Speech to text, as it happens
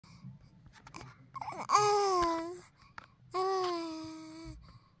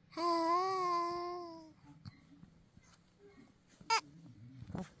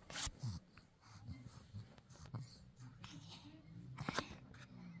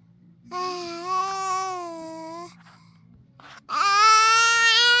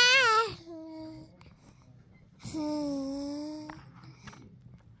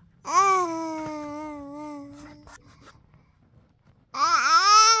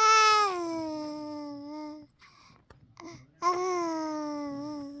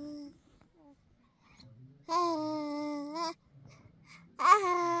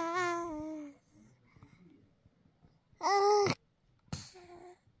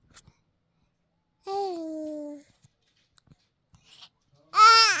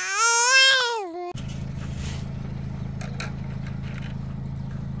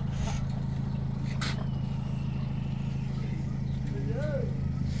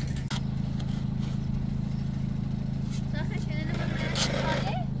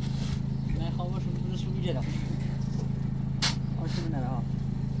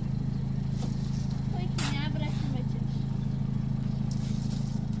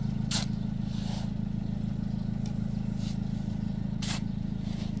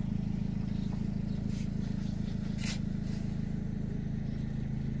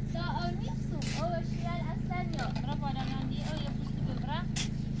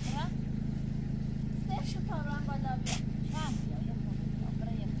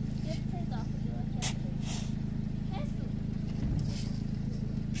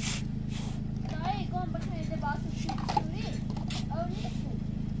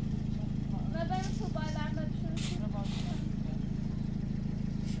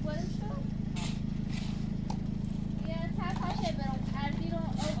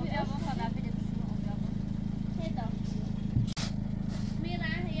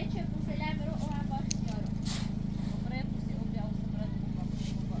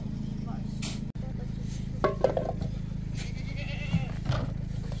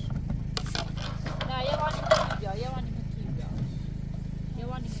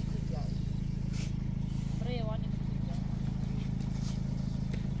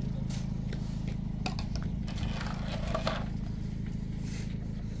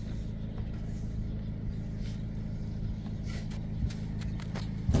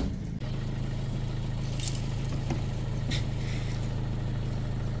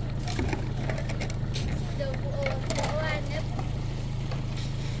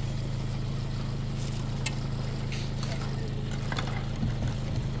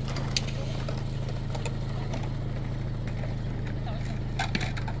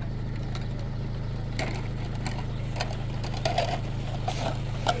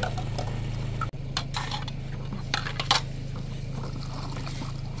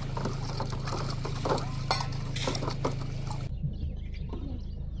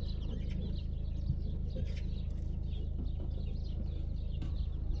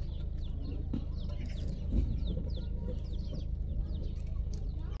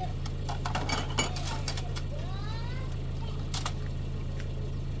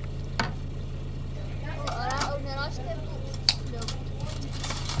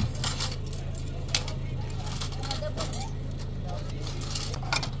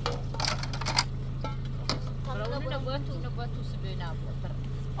باتو نباتو سبينا بوتر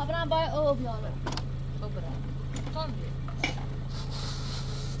طبعا باي او بيالا خبرة قم بي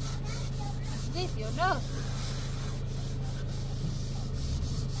زيت يو نو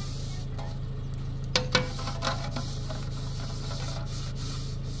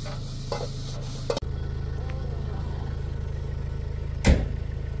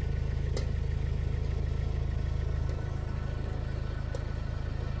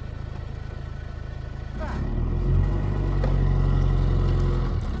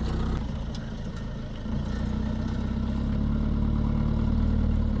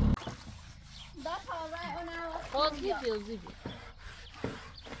زيبي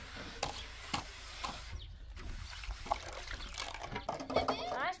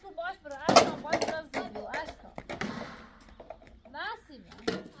عشكو باش برا عشكو باش برا زيبي عشكو ناسيمة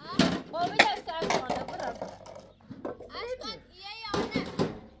هو بيجي عشكو عشكو أنا برا عشكو يا أنا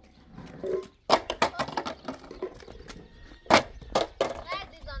لا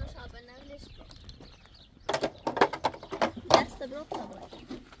ديزاين شابنا ليش دست بروك طبعا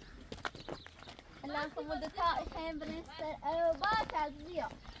الآن مدتها الحين بنستر أوبات عزيزية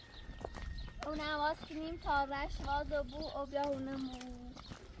ونعواز كنيم تارش غاضبو أو بيهونمو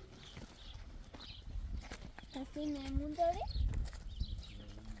تسين نمون داري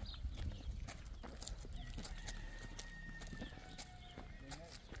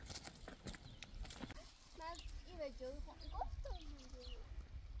من إيه بجوي گفتم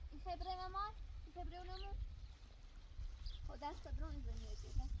خبره مامان خبره اونمو خود دست برون زنیه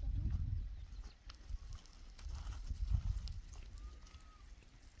دست برون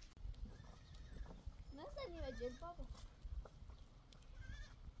نزنی و جل بابا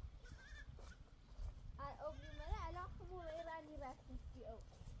او بیماره الان خموره رانی رفتی او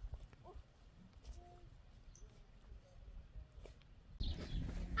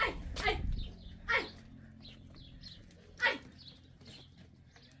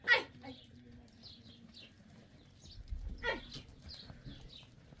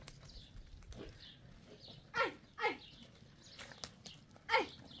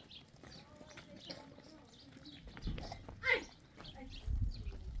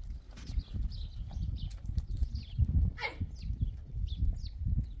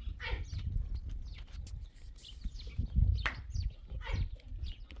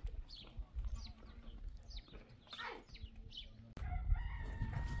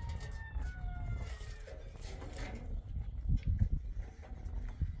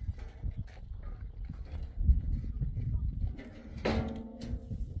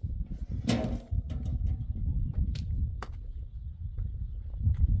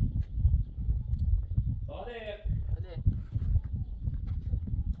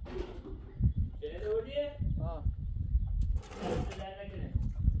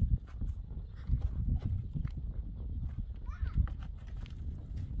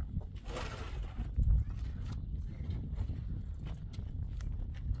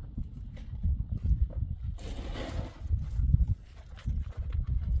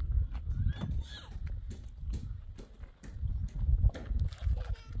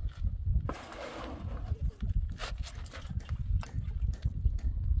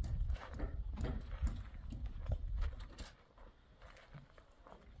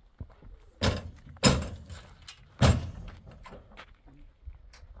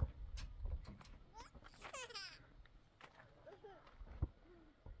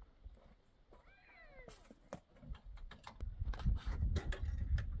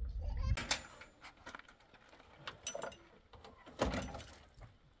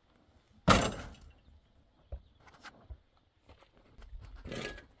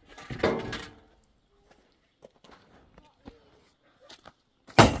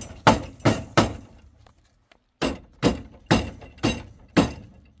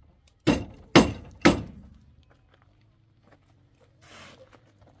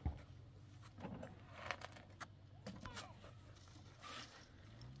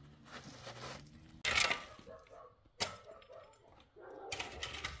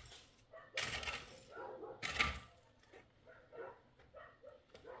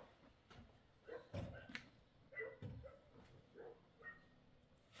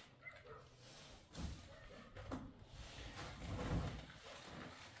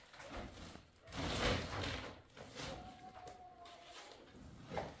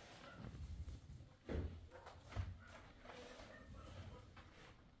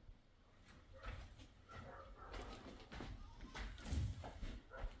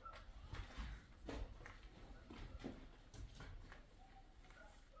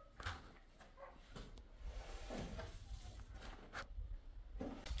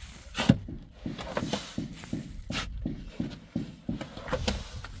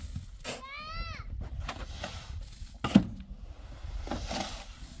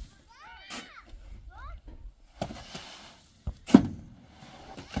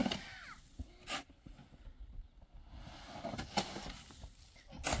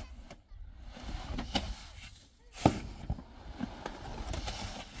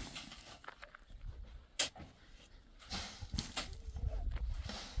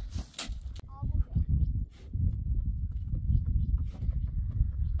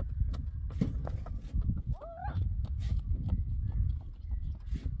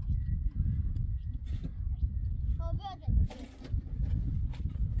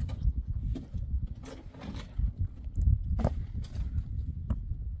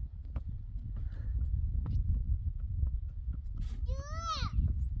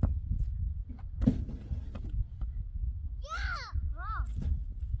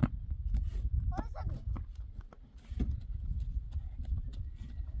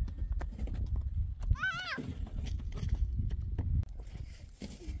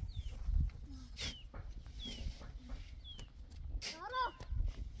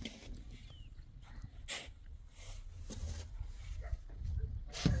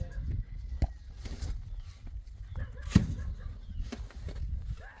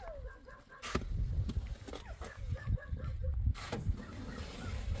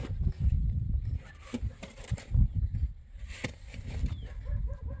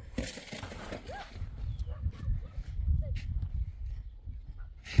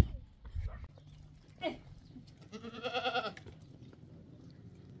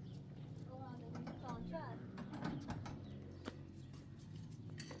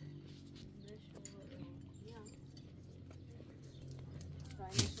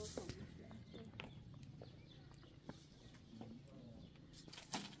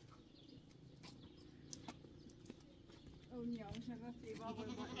اونیا مشرفی بابا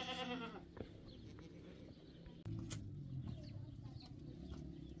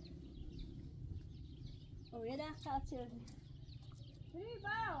او یه دقیقه چه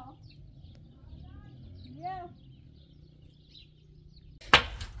فریبا بیا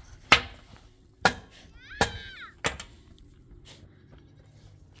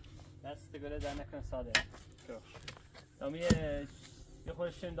دست گله در نکن ساده دامی یه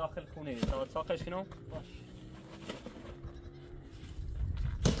خودشون داخل خونه تا ساقش کنم باش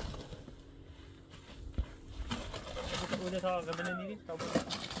بوده تا قبل نیری تا بوده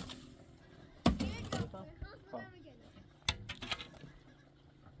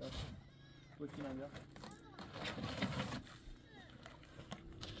بوشی نبیا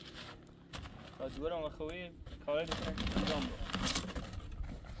تا جورم و خوی کاره بکنم انجام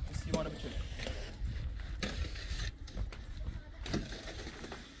برو سیوانه بچه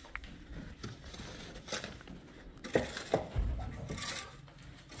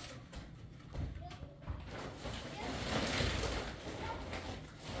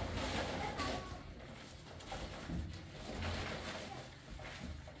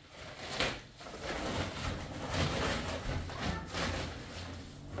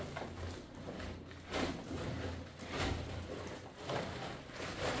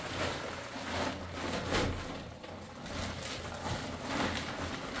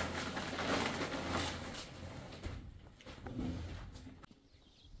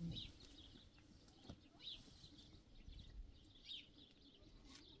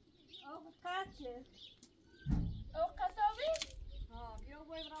قاتل او قطابی؟ ها بیا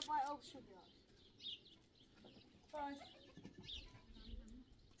باید را باید او شو بیا باش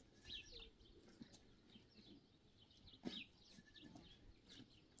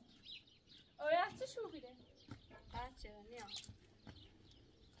او یه چه شو بیده؟ قاتل نیا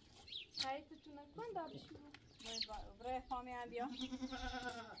حیثتون نکن داری شو برای فامی هم بیا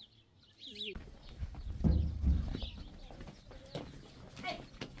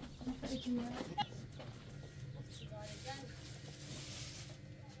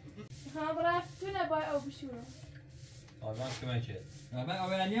ها برفتونه باید او بشورم آدم کمه چه؟ من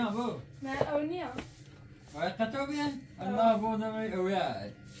اولی هم بو نه او نیا باید قطع بیان؟ الله بودم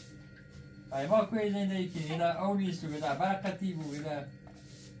اولی ای ما کوی زنده کنی دا او نیستو بدا برقتی بو بدا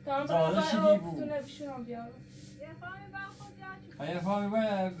تا زاده باید شدی او بو. بتونه بشورم بیارم یه فامی با خود یا چی ای فامی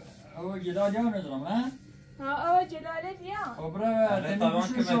باید او جدا جا ندارم نه؟ ها او جلاله دیا او برای تنی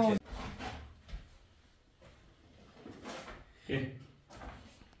بشو شو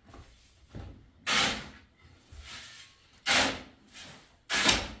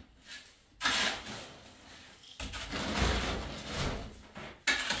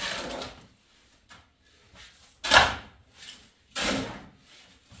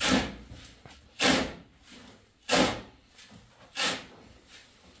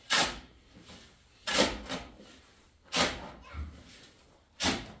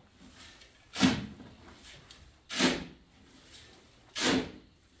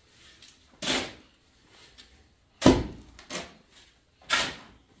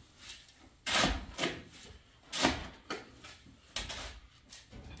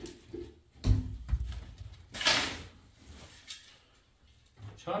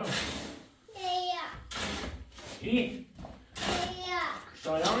چهارم Gaya, چی؟ gaya,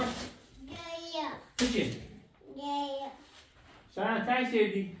 شایان؟ gaya, چی؟ gaya. شایان تای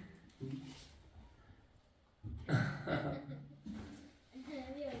شدی؟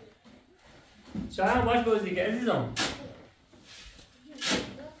 شایان باش بازی که عزیزم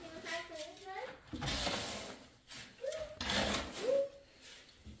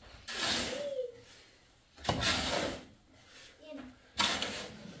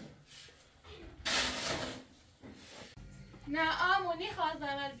نه آمونی خواست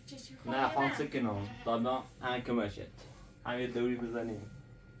اول بچشی خواهی نه خواهم سکنم دادم همه کمشت همه دوری بزنیم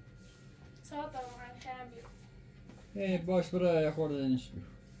ساعت واقعا خیلی بیرون ای باش برای خورده نشبی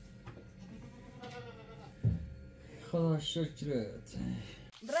خدا شکرت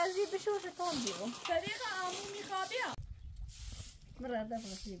برازی بشوش تون بیو صدیق آمون میخوابی برا ده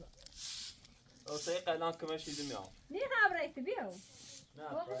فریبا او سیق الان کمشی دمیام نی خبرت بیو نه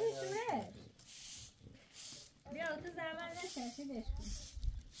واقعی شوه بیا تو زمان نشستی دشکن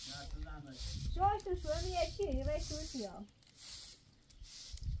شوش تو شوه یکی یه شوش یا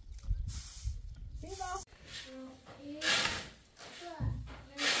فریبا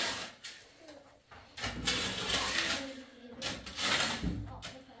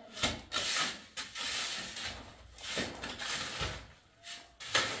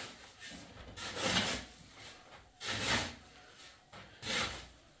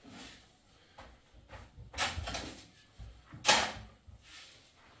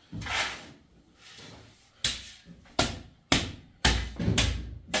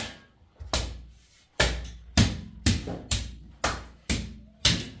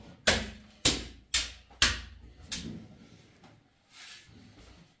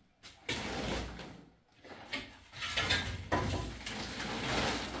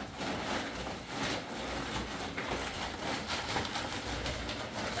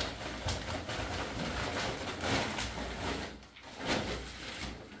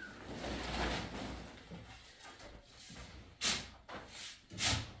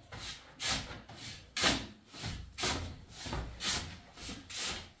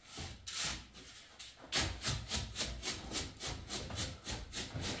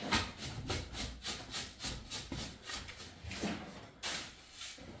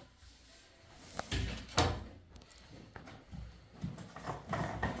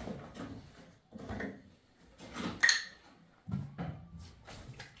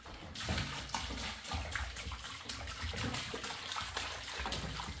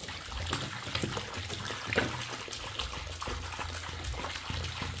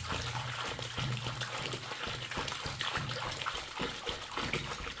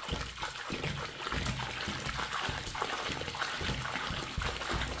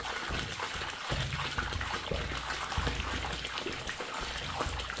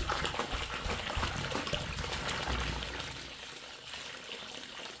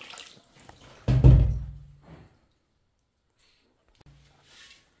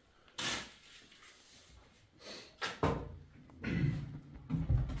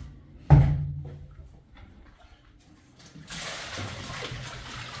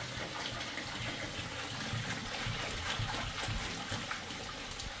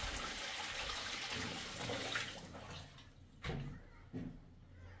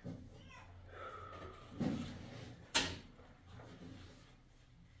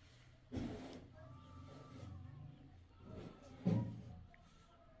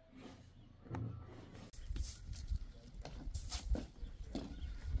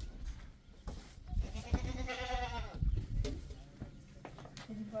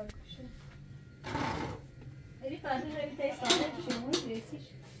تی ساله شموی ریسیش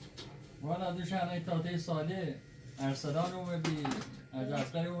وانا دوشن ای تاته ساله ارسلان اومه بی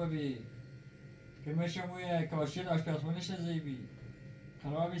ارجاسقر اومه بی که میشه موی کاشی آشپزخونش زیبی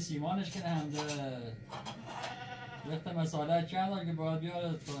خرابی سیمانش کنه هم ده وقت مساله چند دار که باید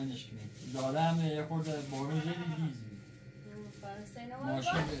بیاره تاینش کنی داده هم یه خورده بارون زیدی دیزی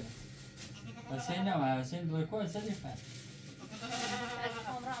ماشین بره حسین نه حسین دوکو حسین فن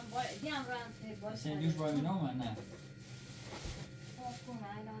حسین دوش با اینا من نه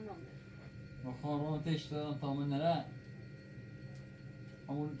بخواه رو تش دارم تا من نره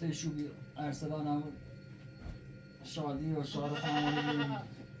همون تشو بی ارسلان همون شادی و شارخ همون بیرون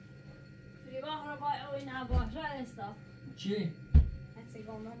فریبا رو با اوی نباشه استا چی؟ حسی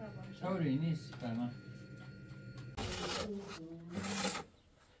گامه رو باشه طوری نیست فرمان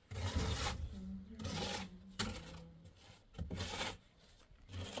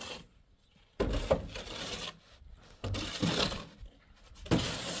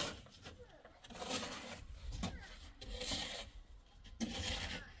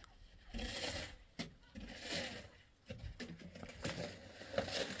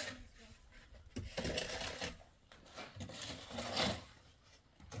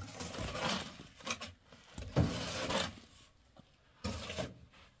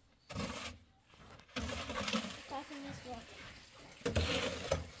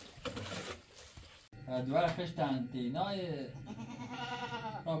دوار خش تنتینای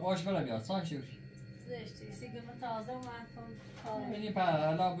باش بلا بیاد سان شوش زشتی سیگه تازه اومد کن اینی پر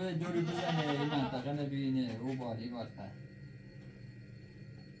حالا به دوری بزنه این منطقه نبینه او بالی بار پر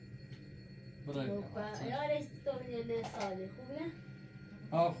بلا بیاد یا رستوریل سالی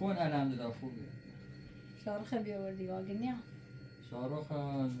خوبه؟ خون الحمدلله خوبه شارخ بیاوردی واگنیا شارخ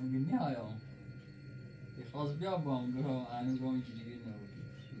گنی آیا خواست بیا بام گروه انو گروه اینجوری نبودی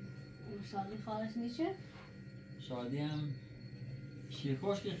شادی خالش نیچه؟ شادی هم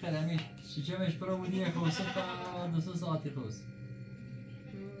شیرخوش که خرمی شیچمش برو بودی خوسته تا 2 ساعتی خوست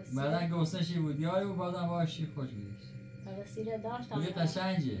بعدا گوستشی بودی های و بعدا باش شیرخوش بودیش وسیله داشت بودی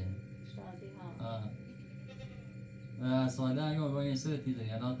قشنگه شادی و ساله اگه با این سر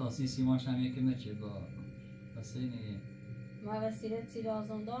تیزه الان تا سیماش هم یکی نچه با بسه اینه ما وسیله تی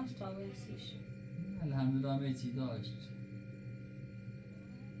لازم داشت تا برسیش الحمدلله همه چی داشت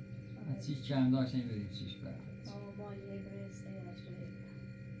چیز کم داشت نمیدونیم چیش برد ما یه برسته یاشته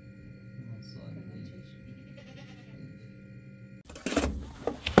ساله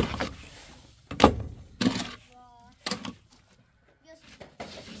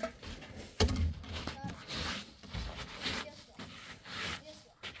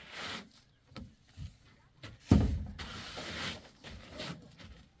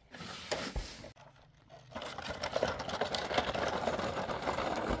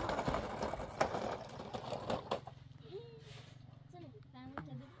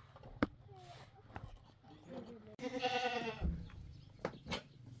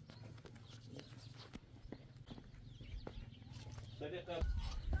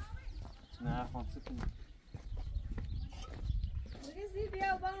نه خانسه کنی بگه زیر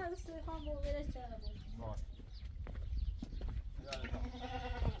بیا و با هم دوستوی خان با برش چرا بود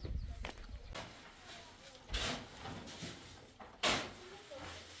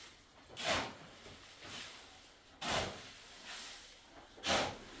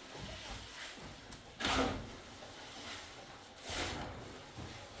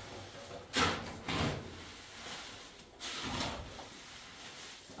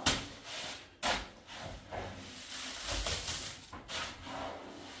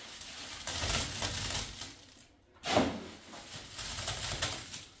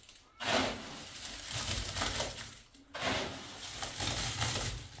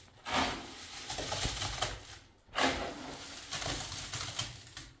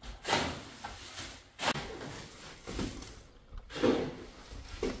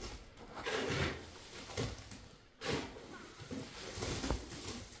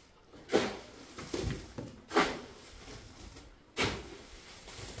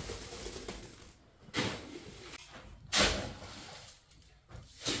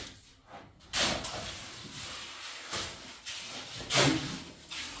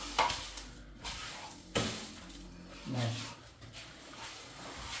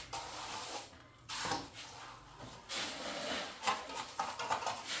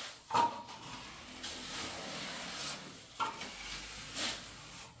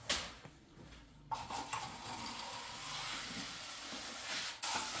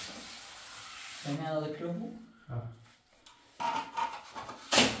Tem ela que eu vou.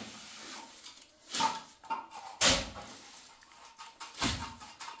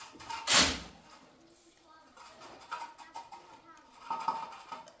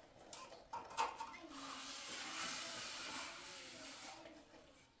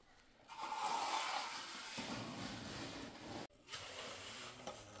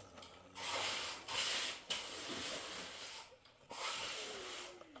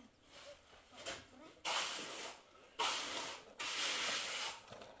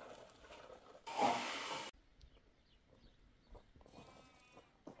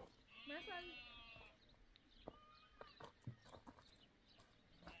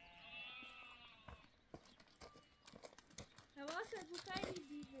 شد خیلی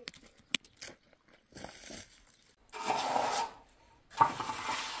دیده.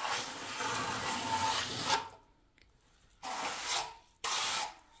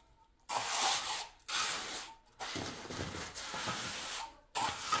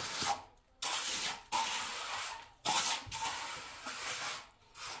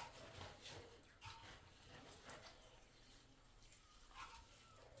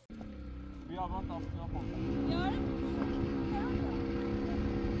 بیابان تا بیابان.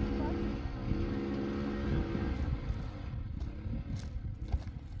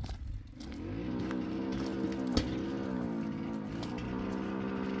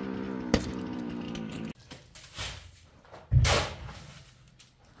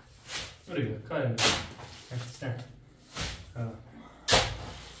 Buraya kayalım. Sen. Ha.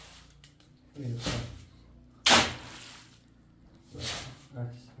 Buraya kay.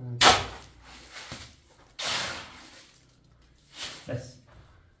 بس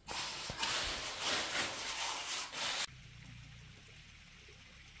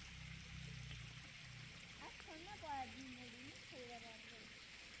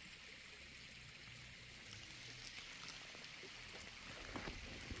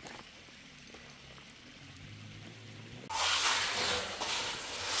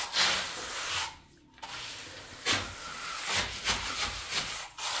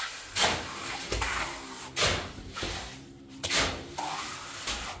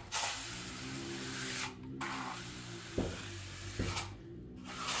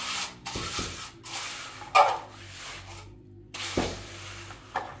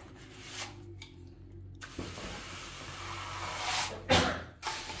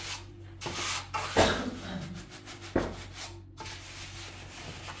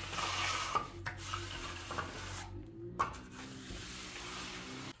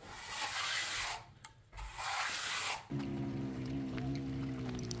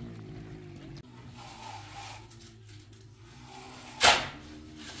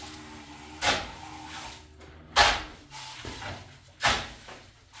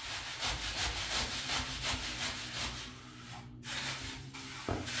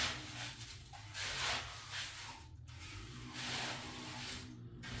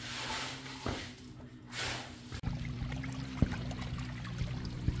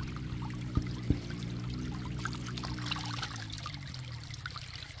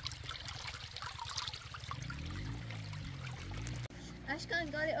اشکان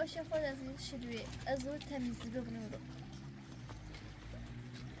گاری آشیا خود از این شدوی از او تمیزی ببینم رو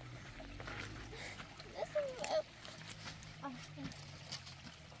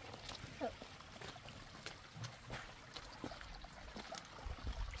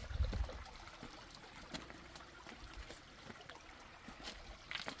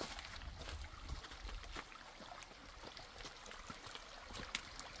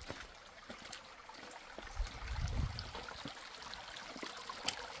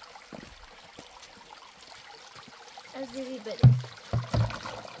از دیری بده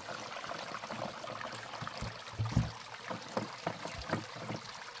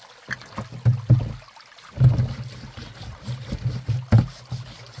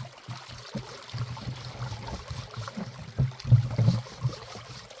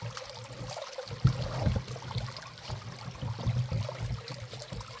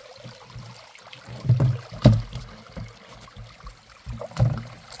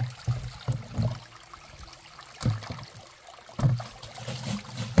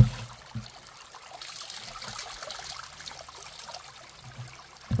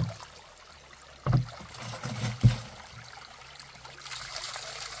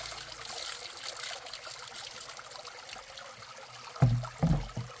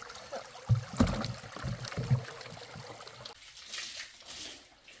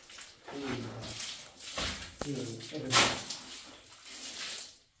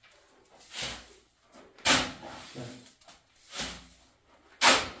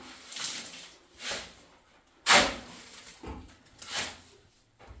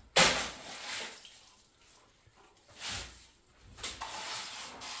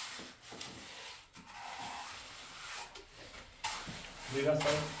Liga só.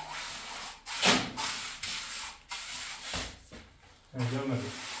 Andiamo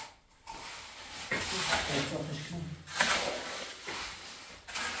lì.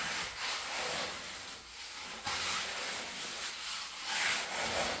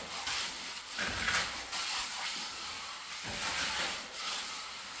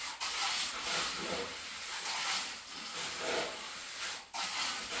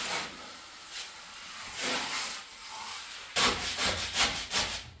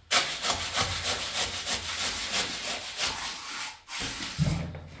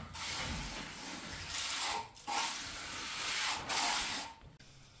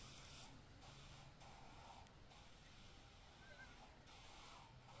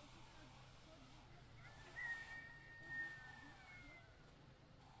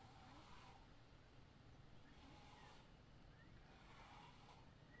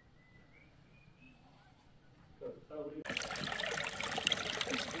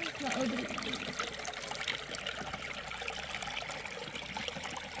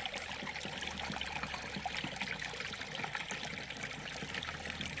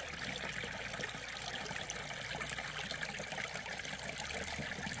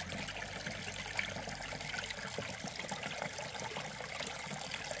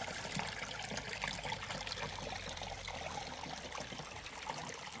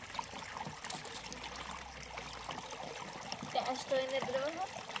 Estoy en el trabajo.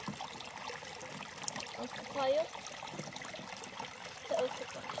 Ocupayo. Te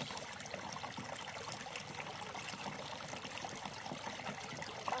ocupas.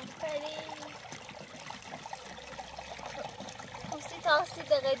 آفرین. خواستی تا 30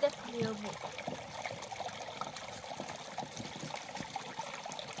 دقیقه دفعه بود.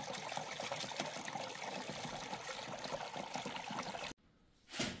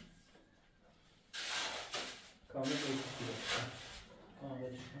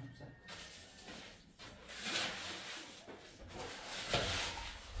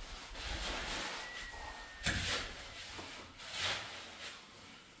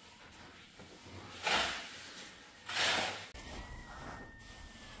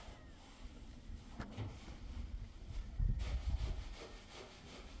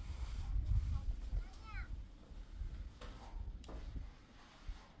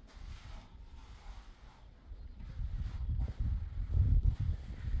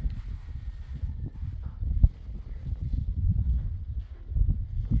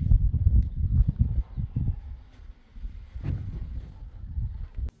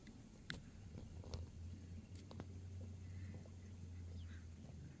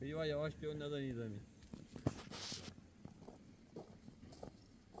 Fariba yavaş bir onlardan izlemeyin.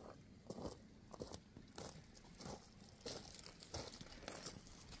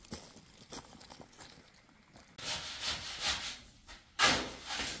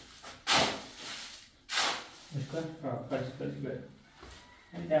 خارج بره.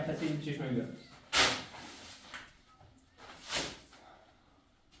 این نفسی این چشم میگه.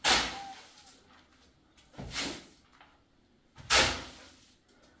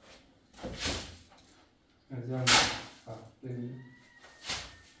 Azam. ببین.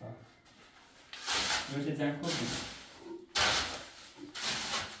 میشه زنگ کنی.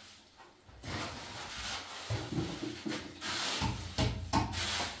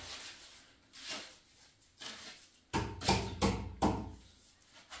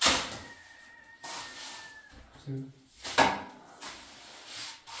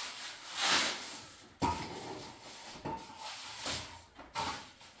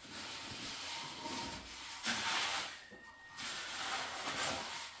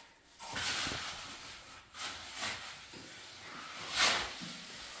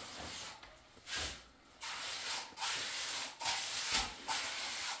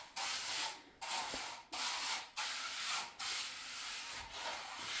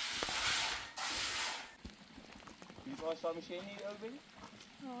 Başla bir şey neydi öyle?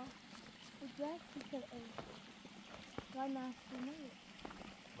 Ha. Güzel fikir oldu. Ya Masoumeh.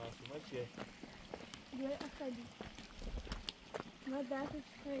 Masoumeh چیه؟ Diğer akali. ما دستش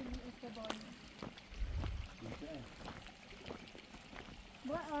خیلی استبالی.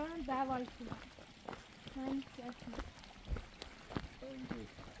 با آن دوال کنم. من کسی.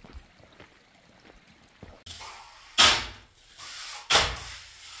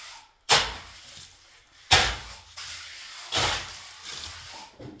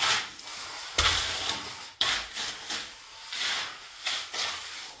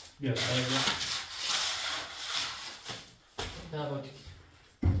 بیا نباتی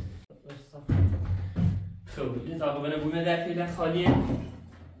خب این تقریبا بومه در فعلا خالیه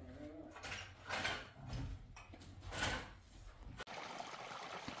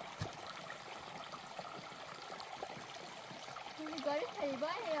گاری فریبا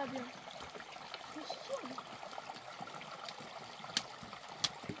یا بیام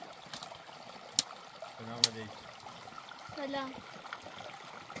سلام علیکم سلام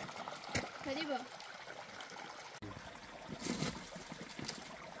فریبا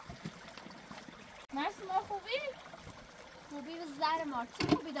Masoumeh خوبی؟ خوبی و زر مار چی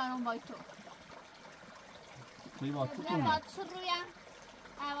خوبی دارم با تو؟ فریبا تو نه با تو رویم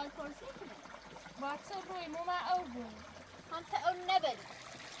اول پرسی کنه با تو روی موما او بود هم تا اون نبری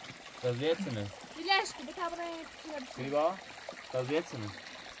وضعیتونه دیلش که بتابره فریبا وضعیتونه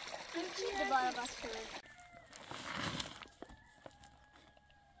این چی دوباره باز کنه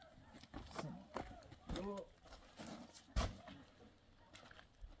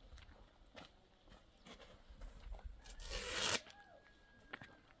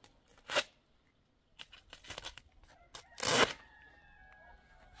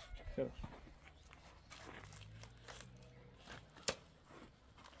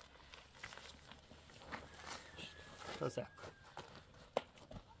توسع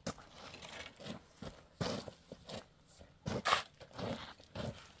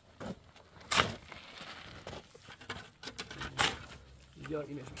بیار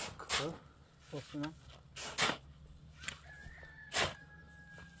اینش بکن خب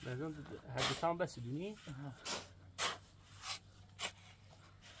لازم هر دو بس دونی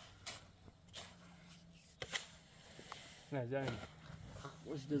نه زنی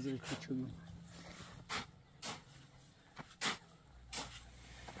وش دزر کوچولو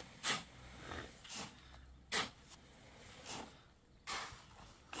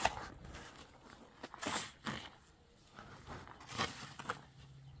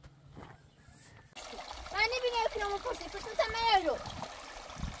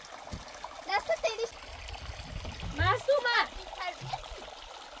معصومه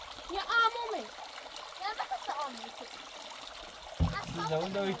یا عمومه زبون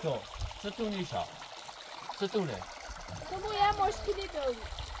دوی تو ستونی شا ستونه تو با یه مشکلی داری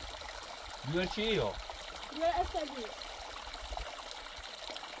بیار چیه یا؟ یا اصلی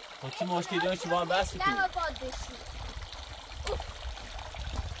خود چی مشکلی داری چی با هم بحثی کنی؟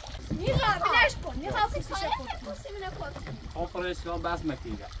 نیغا بلش کن نیغا فوسیش کن خب پرش کن بحث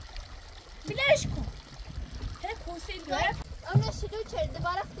مکیده بلش کن هی فوسی داره اون شروع کرد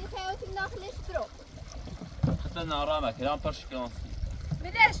دوباره خیلی حیاتیم داخلش برو حتی نارامه کلام پرش کن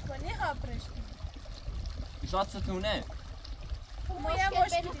بلش کن نیغا برش کن شاد ستونه تو با یه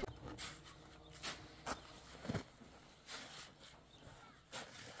مشکلی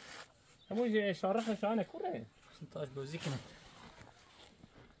همون اشاره خشانه کوره تاش بازی کنه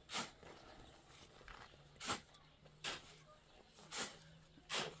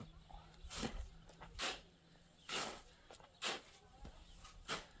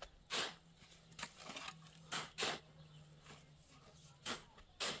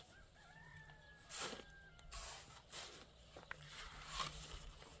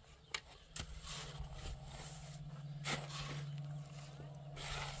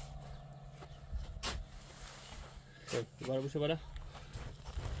دوباره بشه بالا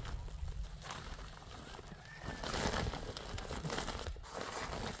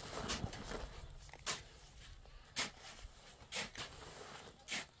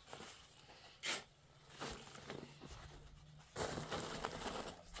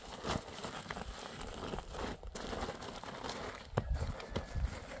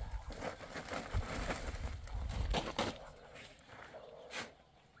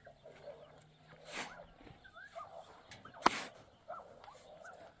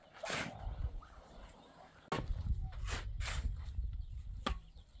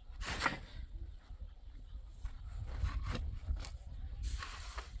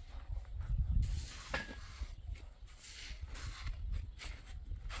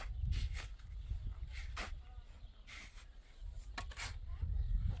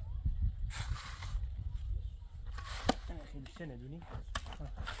خیلی شنه دونی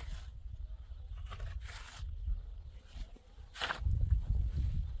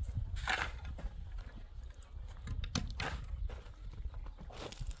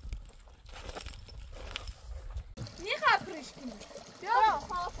نیغا برش کنی برو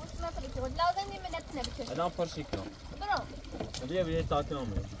خواه فوسیمه پریکود لازم نیمه نتنه بکش ادام پرشی کن برو بیا تاکن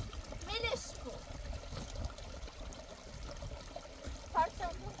آمده بلش کن پارچه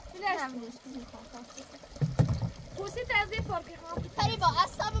بلش کن فوسی تازه پارکی خواه فریبا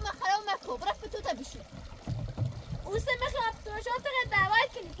اصاب من خراب مکو برو فتو تا بشو اوسه میخوام تو شو تو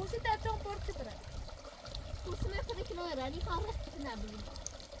دعوت کنی فوسی تا پارکی بره فوسیمه پریکود رانی خواه رفت نبودی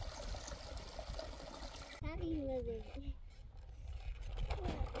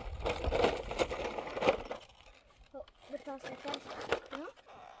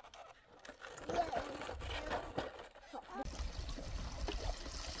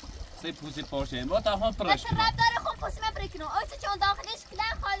سی پوسی پرشه ما تا هم پرش بس رب داره خوب فوسیمه پریکنو اوچه چون داخلش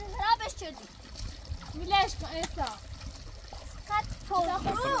کلن خواهد خرابش شدی بلش کن ایسا قد کن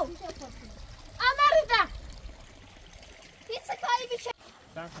برو امرده هیچ کاری بیشه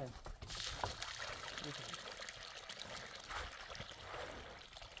سنخه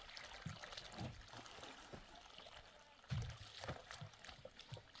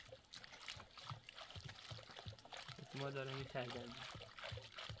ما داره میترگن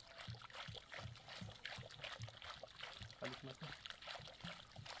خالیت مکن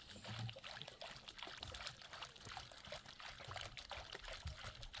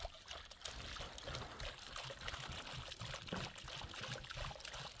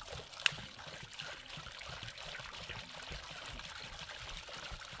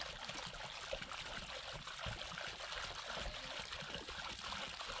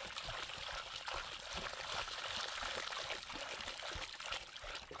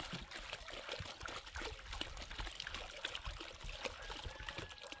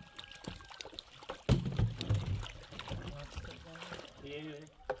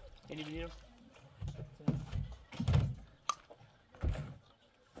یعنی بینیم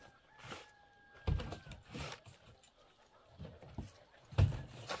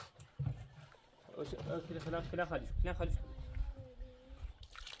خلاص خلاص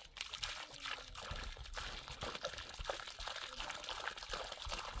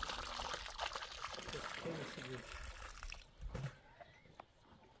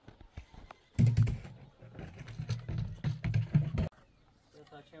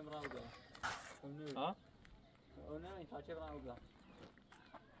ها؟ نه تا چه براوگا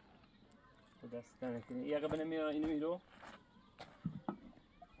دستانه کنی یه قبل نمیرا اینو میرو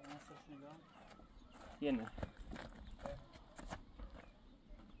یه نه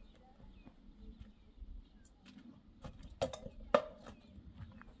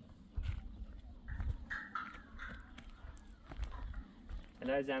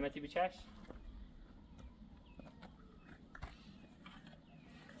الان زحمتی بچش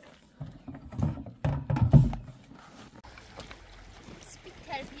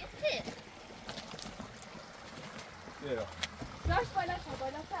تربیته برو راش بالا شو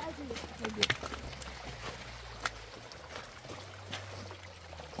بالا تا عزیز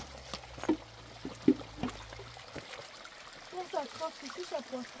بسات خواه کسیش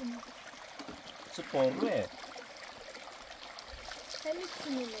باز کنی چه پروه خیلی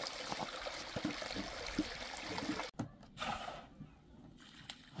سمونه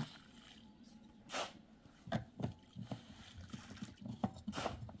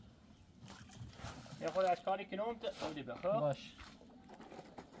یه خود از کاری کنم تا اودی بخواه باش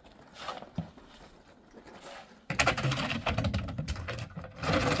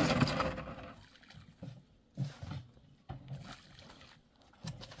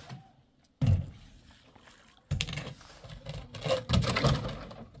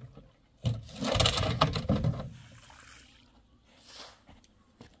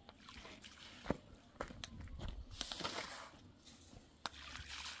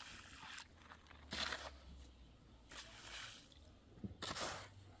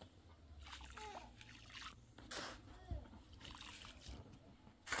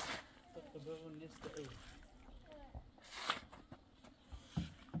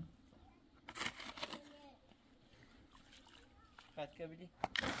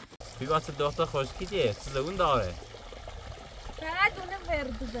بیواسه دختر خشکیدیه زبون داره فقط اونه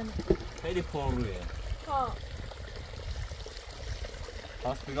ورد بزنه خیلی پروه ها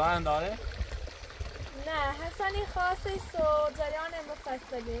خواستگاه هم داره؟ نه حسنی خاصش و جریان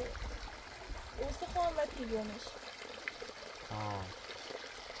مفصلی استخوان و تیبونش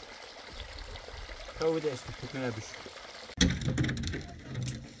تو بوده استفاده بش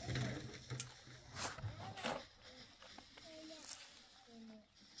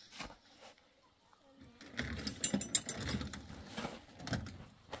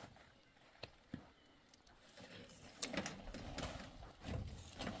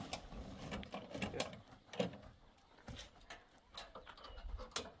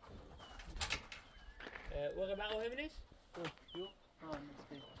وقت بقى وهمنش يو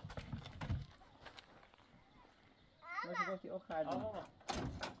ماشي قلتي اخ عادي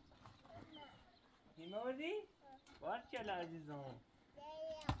ميموري وارش يا عزيزهم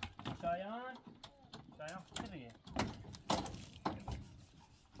شايان خطريه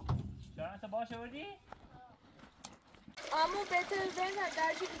شايان انت باشه وردی امو بهتر بزن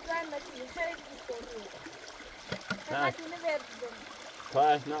درجی بیزن نکنی خیلی بیستونیه فقط اونه ورد بزنی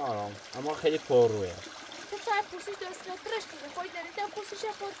کارش نارم اما خیلی پروه تو سر پوسیش درست نترش کنی خواهی دارید هم پوسیش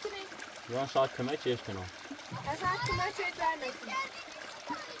خود کنی یا شاید کمک چیش کنم اصلا کمک شوید بر نکنی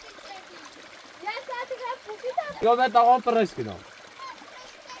یه ساعتی که پوسیش هم یا باید آقام پرش کنم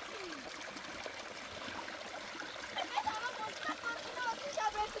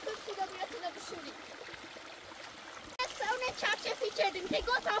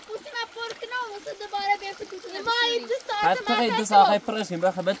حتی خیلی دو ساعت پرش کنم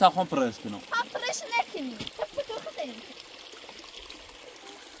بخواه باید آقام پرش کنم پرش نکنی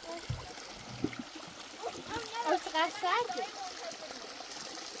چقدر سرده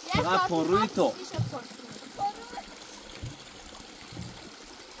چقدر پروی تو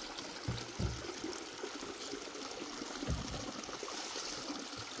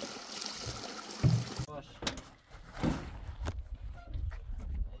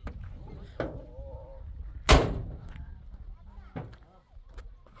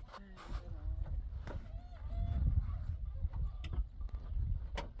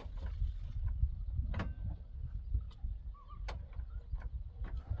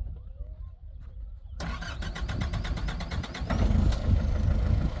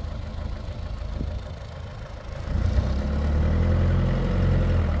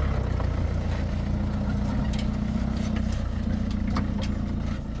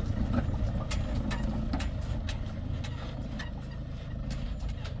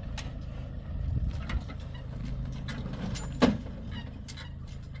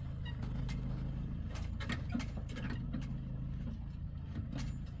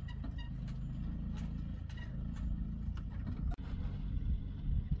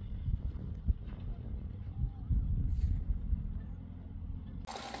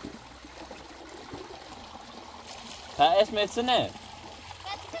تا اسمت نه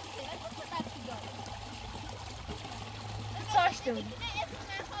ساش داری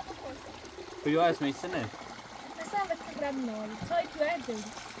کجا اسمت نه مثلا وقتی برم ناری چای تو هر داری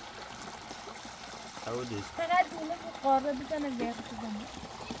اودیش فقط اونه رو قاره بزنه وقت بزنه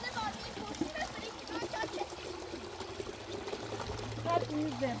فقط اونه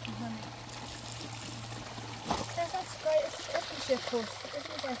وقت بزنه اصلا چیکار اسمشه پرس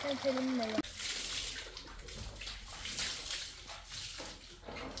اسمش اصلا کلمه نیاد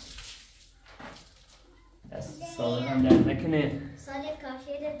سال هم در نکنه سال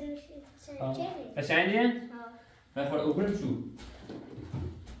کافیه دوشی چه؟ قشنگیه؟ من خود اوپرم شو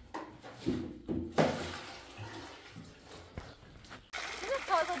چیز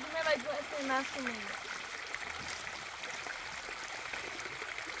تازه دونه و جو اسم معصومه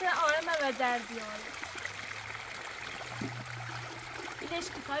چه آرمه و دردی آره ایلش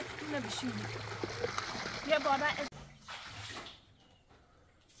که تایپ کنه بشون یه بارا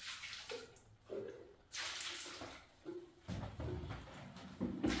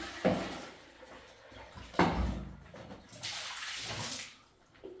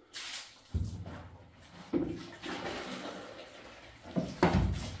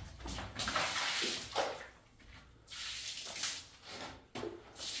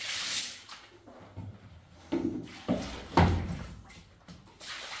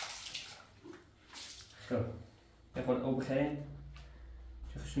یه خود او بخرین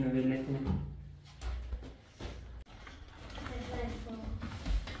چه خوشونه بیل نکنه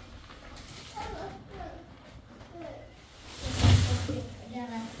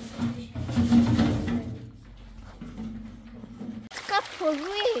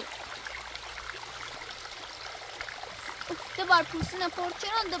Скапывай. Dobar pustina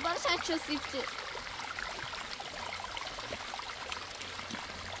porčeran, dobar sen časipti.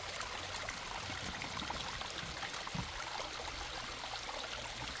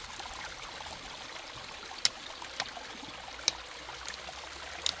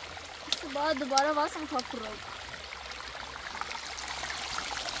 بعد دوباره واسم پاپورو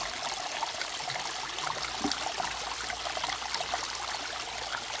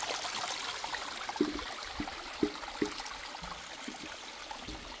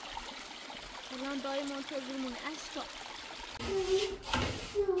الان دایی منتظرمون اشکا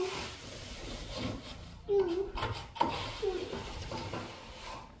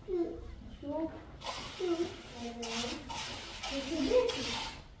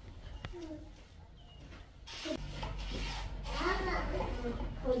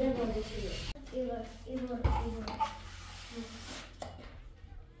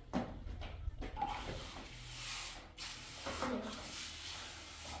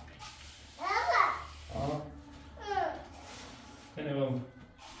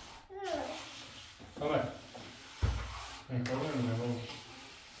کنه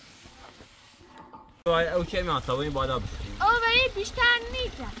بابا او چه میاد تا این بالا بشیم ولی بیشتر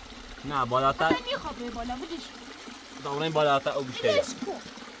نیکن نه بالاتر اصلا میخواب به بالا بودیش دوباره این بالاتر او بشه بودیش کن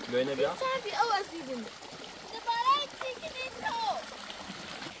ببینه بیا چندی او ازیدونه دوباره چیکی نیستو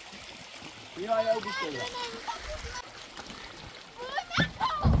بیا او بشه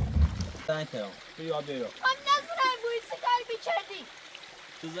زنگ ترام بیا بیا هم نظرم بوید سکال بیچردی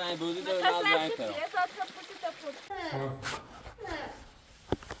تو زنگ بودی تو من زنگ ترام ازاد پوسی تا پوسی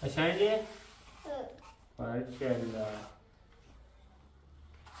قشنگیه؟ بارکالله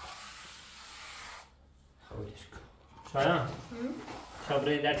خودش کن شایان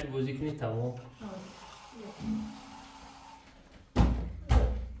شبره درکی بوزی کنی تمام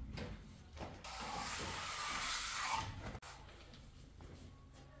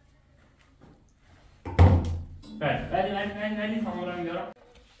بعدی تمام رو میارم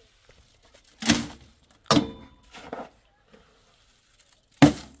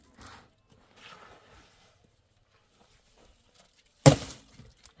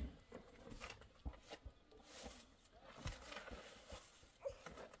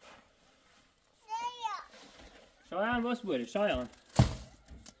شایان باس بوری شایان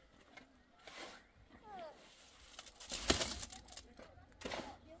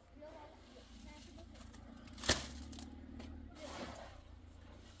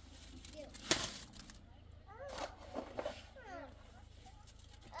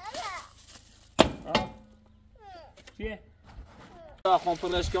چیه؟ خون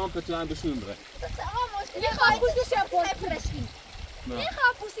پرش کن پتوان بشون بره میخواه پوسیش اپورت کنی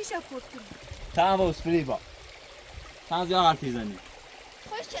میخواه پوسیش اپورت کنی تمام باس فریبا تمام زیاد حرفی زنی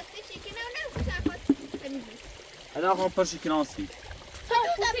خوش چستی چیکی نه سرفات بمیزی ادا خون پرش کناسی تو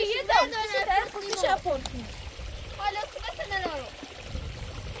پوسی یه دانه پوسیش اپورت کنی حالا سمت نلارو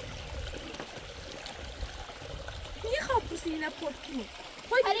یه اینه پرکی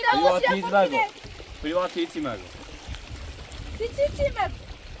فریبا تیز بگو فریبا تیزی مگو چی مگو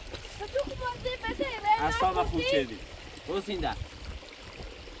تو خوبانده بسه اصلا خوب شدی حسین ده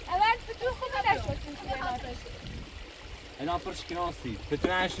اول تو خوبه نشد اینا پرش کناسی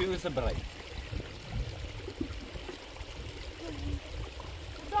بتونه شوی واسه برای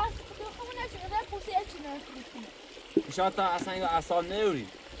راست تو خوبه نشد اول پوسی اچی نشد شاید تا اصلا یا اصلا نیوری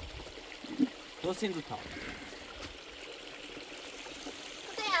حسین دو تا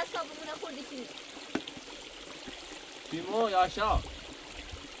کدای اصلا بودونه خوردی که بیمو یا اشاق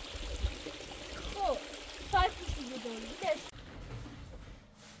خب فرقی بدونی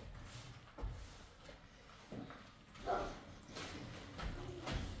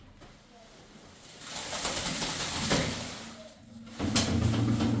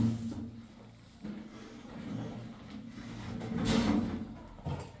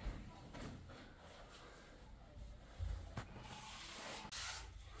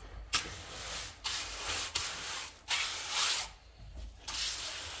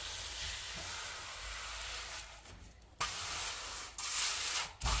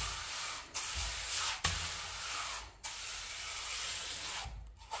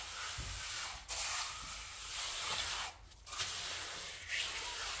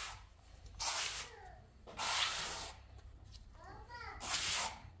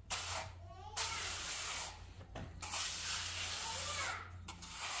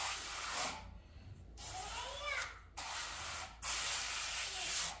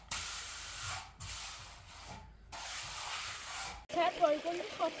Cat boy, go to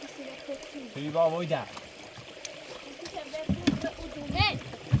hot to see the cookie. فریبا وایده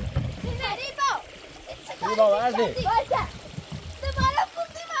فریبا ورده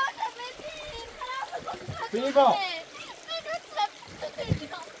فریبا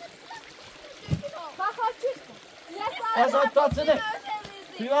ازاد تا سده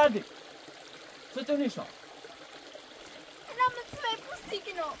فریبا ورده ستو نیشا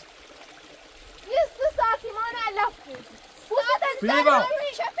فریبا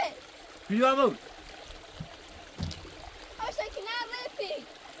فریبا بود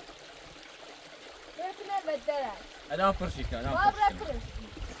الان پرشیکن الان پرشیکن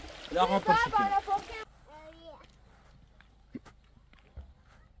الان پرشیکن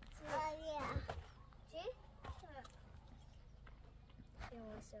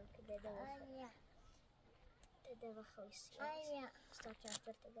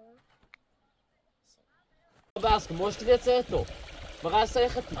بس که مشکلت چه تو بغل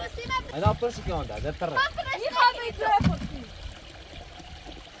سایختی الان پرشیکن ده تره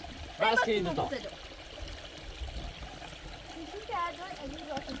بس که این دو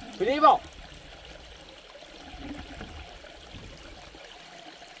فریبا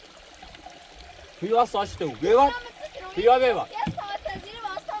فریبا ساش تو بیبا فریبا بیبا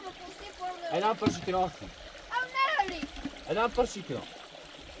الان پرشیکن آسی الان پرشیکن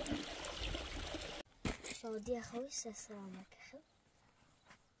شادي أخوي سلامك أخي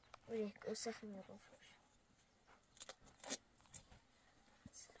وليك أسخن الرفوش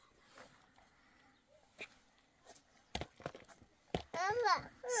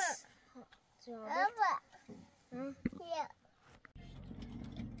أبا يا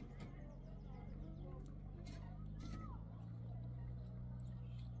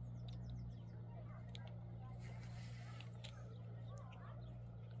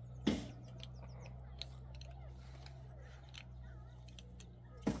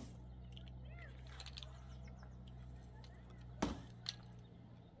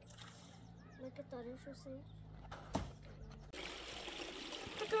لك تعرف شو صير؟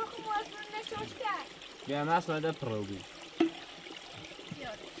 بتروح موازنة نشوشكا بیا مسئله ده پروبی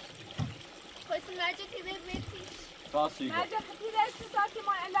خوش مرجع تیزه بیتیش فاسی گو مرجع خطير ايش ساكي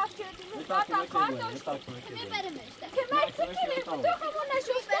ما علاف كردي ساكا خاطوش کمی برمش ده كمان سكيني بتروح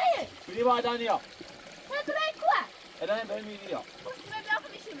نشوشكا فریبا دانیا تدري كوا الان برای میگیریا خوش مبلغ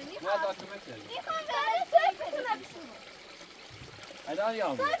میشونه نه نیخوام داکیومنت داری نیخوام أنا برم سايب بتنا بشنو الان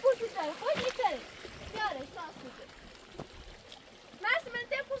یا سايب بوسي تاري خوش يتاري بیارش تاسوده ناس من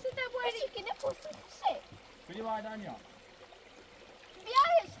تبوسي تبوي باشی که نپوسی میشه فریبا دانیا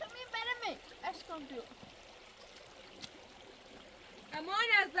بیارش کمی برمش اشکام بیو امان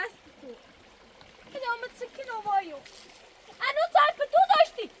از دست تو ادامت سكين وبايو أنا تعرف تو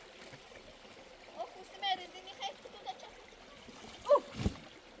داشتي او خوشی مرزینی خیلی تو دچه اوف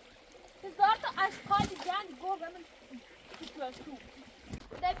تزارت أشكال جان جوه من تتوسو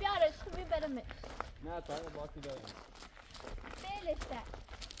ده بیارش کمی برمش نه تا باقی داریم بیلش ده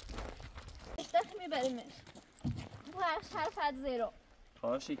ده کمی برمش بو حرف زیرو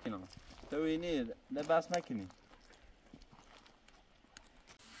خواهشی کنم تو اینی ده بس نکنی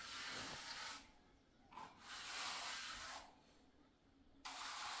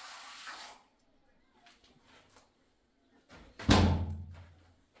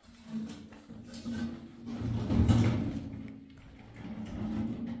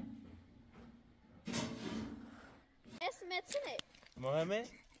مهمه؟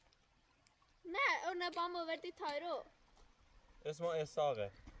 نه اون بام آوردی تایرو. اسمه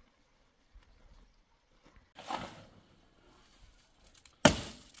اسحاقه.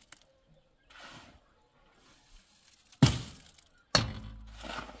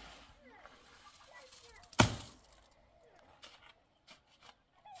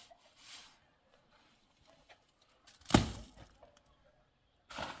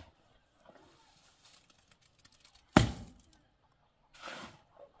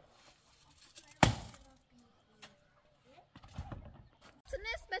 چه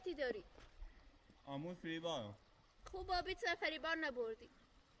نسبتی داری؟ آمون فریبا. خوب آبی تو فریبا نبردی.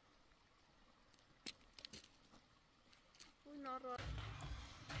 اون نارا.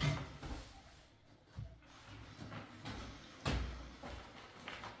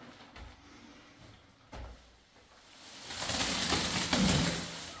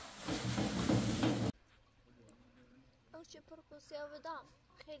 او چه پرکوسی آودم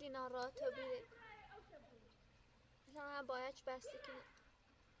خیلی ناراحت بیره. مثلا باید بسته کنی.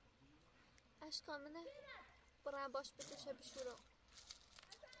 اشکال منه برام باش بکشه بشورم.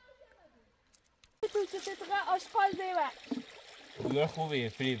 تو چطور آشغال زیبا؟ دیگه خوبیه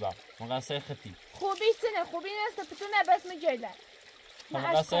فریبا. مقصر خطی. خوبی چنه خوبی نیست تو نبس میجیلن.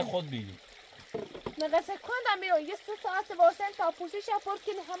 مقصر خود بیدی. مقصر کندم بیرون یه 3 ساعت واسن تا پوشش پر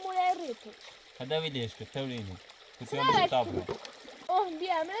کنی همونه ریپو. هدا ویدیش که تولینی. کتیم کتابه. اوه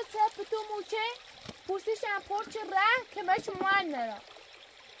بیا من سر تو موچه پوشش پر چه راه که مش مان نرا.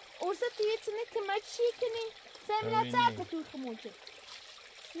 اوسه تیتنه که مش کنی سمنا سر تو موچه.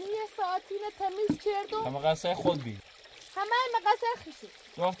 یه ساعتی نه تمیز کردم. مقصر خود بیدی. همه مقصر خیشی.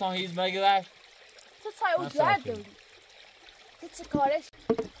 گفتم هیچ مگرش. تو سای او زرد داری. تو چه کارش؟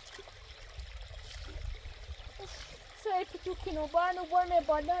 سای تو کنو بانو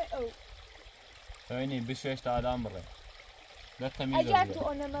بالای او. ببینی بشویش تا آدم بره. ده تمیز اگر بره. تو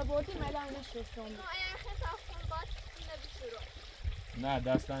آنم بودی ملا نشستم. نه اگر خطا خون باد نبشورم. نه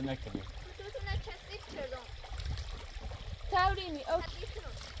دست نکنی. تو نکسید کردم. تورینی او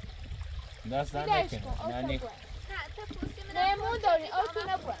دست بیدایش نکنی. کن او نه تبوه. نه تا پوستی من نیمون داری او تو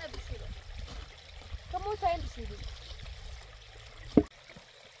نبوه. کمو تایم بشیدی.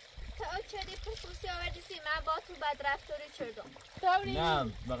 تا او چردی پوستی آوردی سی من با تو بد رفتاری کردم. تورینی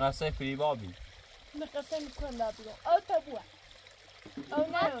نه مقصر فریبا بی. مقصه میکن لابیرون او تبوه.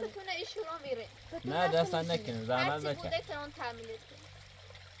 او ما نه تو ایشورو میره. نه دست نکنی. زحمت هرچی نکن. بوده که اون تعمیلت کن.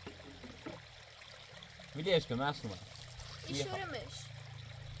 ویدیش که معصومه. ایشورمش.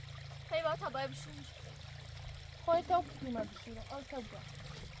 خیلی با تبایی بشونش. خواهی تا کنیم بشیرم او تبوه.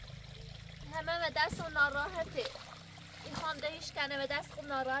 همه و دست اون ناراحته. این خانده هیچ کنه و دست خوب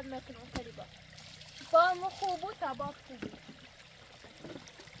ناراحت میکنم خیلی با. با ما خوبو تباب خوبی.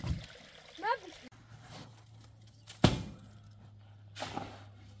 نبشی.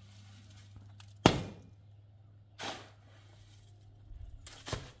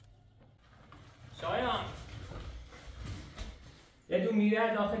 شایان یه دو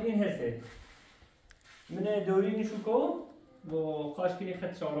میره داخل این حسه من دوری نشو کن و خواهش کنی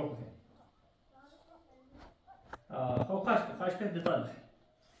خط شارو کنه خواهش کنی دطال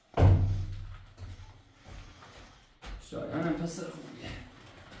شایانم پسر خوبیه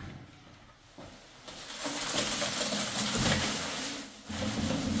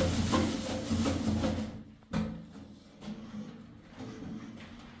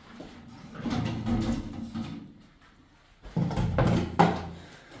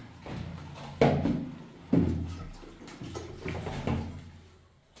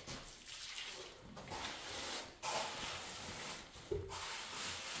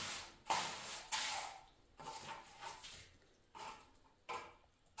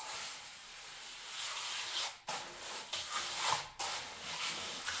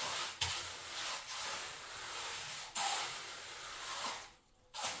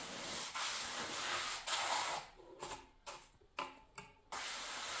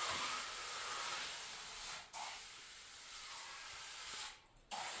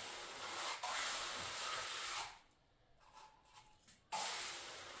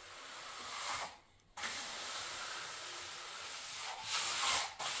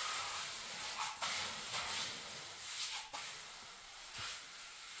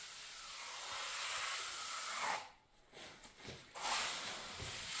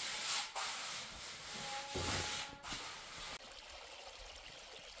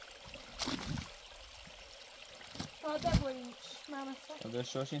ساده بریم مامسا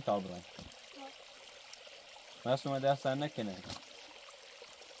داشته باشین تا برن معصومه دست نکنه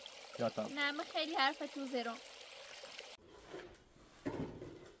یا تا نه من خیلی حرف تو زیرم.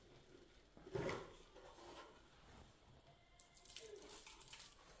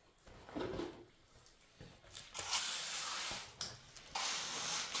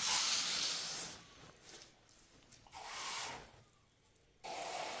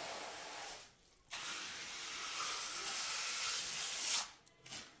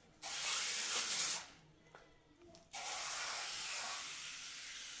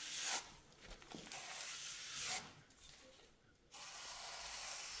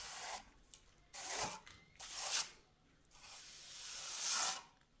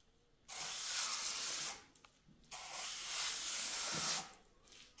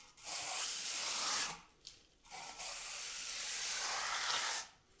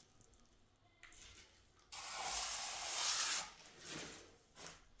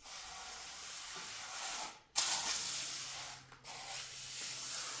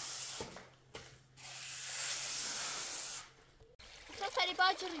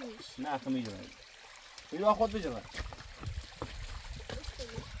 جریش نه خب میجرم فریبا خود بجرم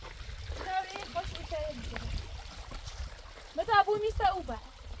تابعی خوش بسیار میکنه متى ابوي ميسا اوبا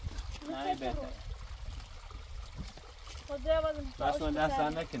نه بهتر خود وزن بس من دست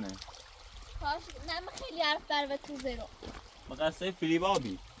هم نکنه کاش نه خیلی حرف بر و تو زیرو مقصه فریبا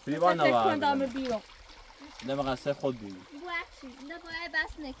بی فریبا نوار دام بیرون نه مقصه خود بی بو اخشی نه باید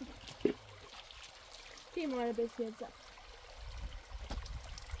بس نکنی تیمار بسیار زد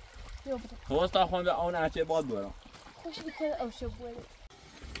بیا بده خواست تا خون به آن هرچه باد برم خوش بکنه اوشه بوده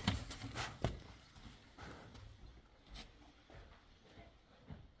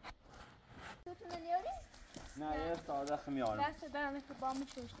تو نمیاری؟ نه یه ساده خمیارم دست درنه که با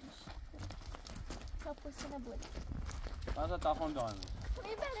میشوشتش تا پسی نبوده بس تا خون دارم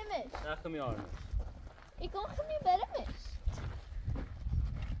میبرمش نه خمیارم ایکون خب میبرمش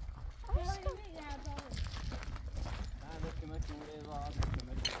نه کمه کوره و آب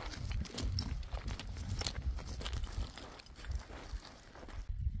کمه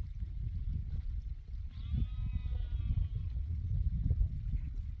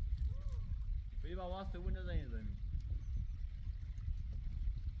فریبا واسه اون نزنی زمین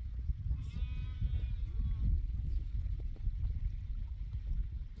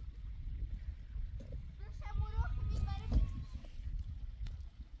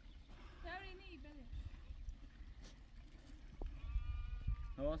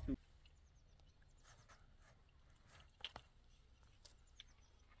واسه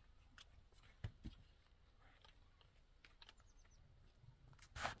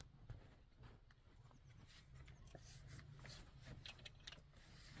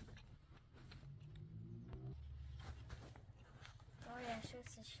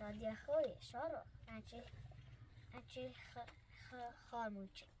شو شادی خوری شارو انچی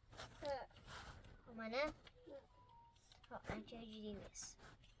خارموچه منه انچی جدی بس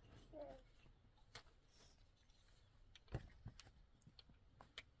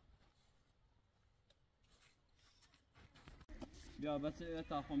بیا بس یه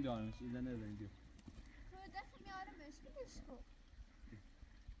تا خون بیارمش ایزه نزنی بیا تو دخل میارمش بیدش کن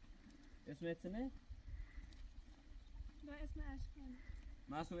اسمت نه؟ با اسم اشکان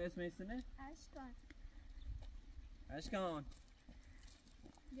معصوم اسمت نه؟ اشکان اشکان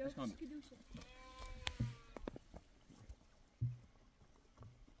یا اشکان. کشکی دوشه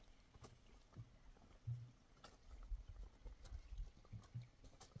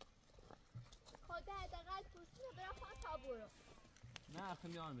خدا حداقل پوستی برم خواهد تا برو نه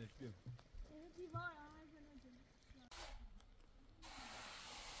خمیارمش بیا اینو دیوار آمد بنجم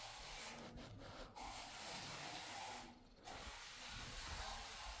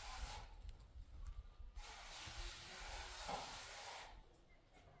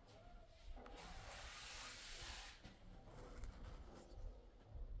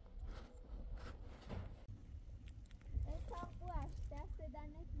انسان بوش دست دن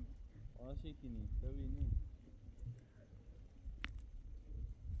نکنی باشه که نیست ببینی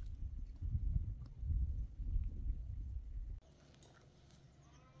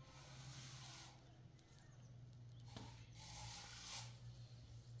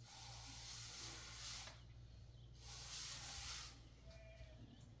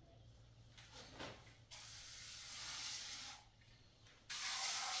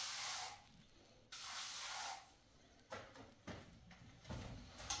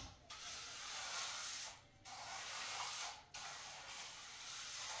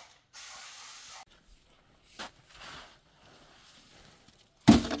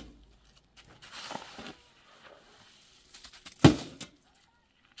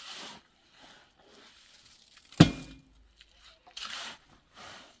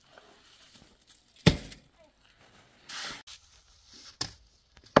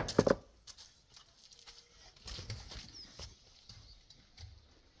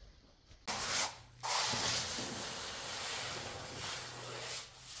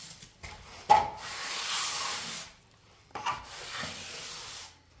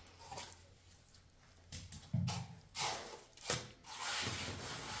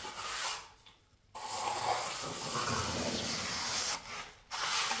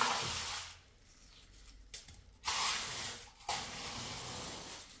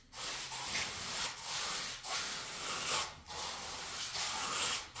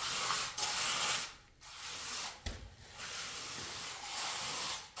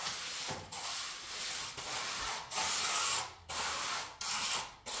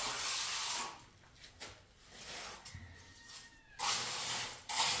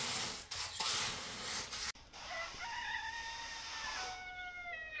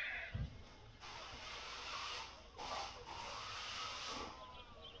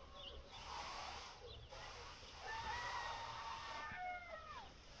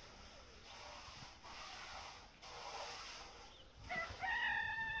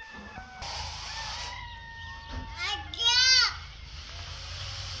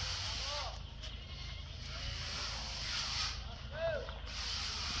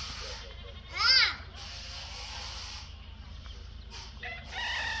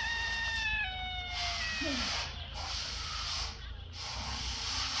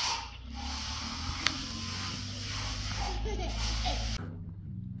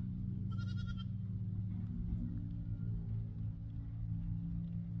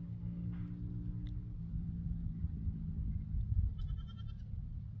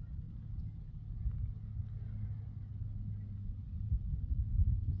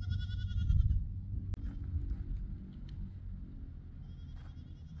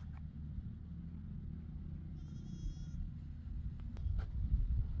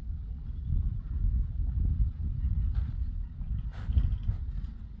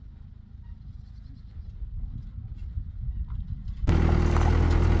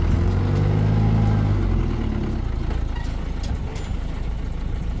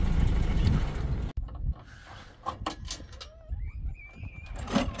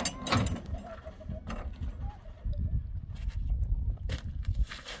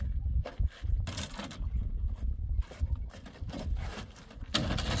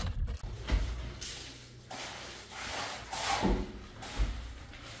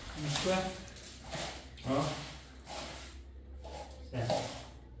Quoi? Oh. Ça.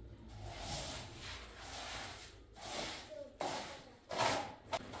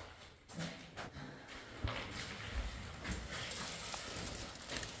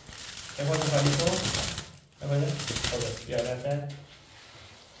 ¿Te acuerdas de Fariba? ¿Te acuerdas? Ok, y ahora está.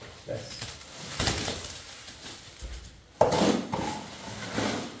 Gracias.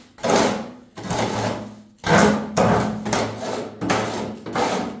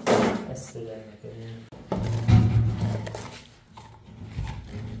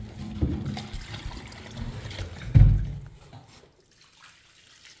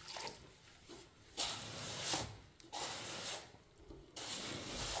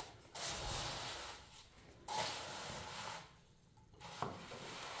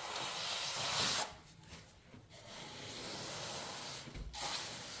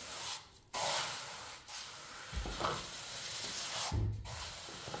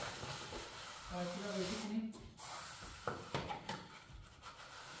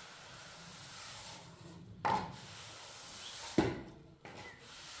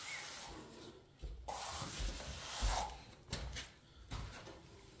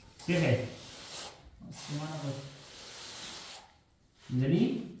 كيف هيك؟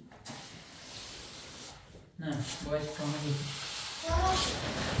 زين؟ نعم باش كمان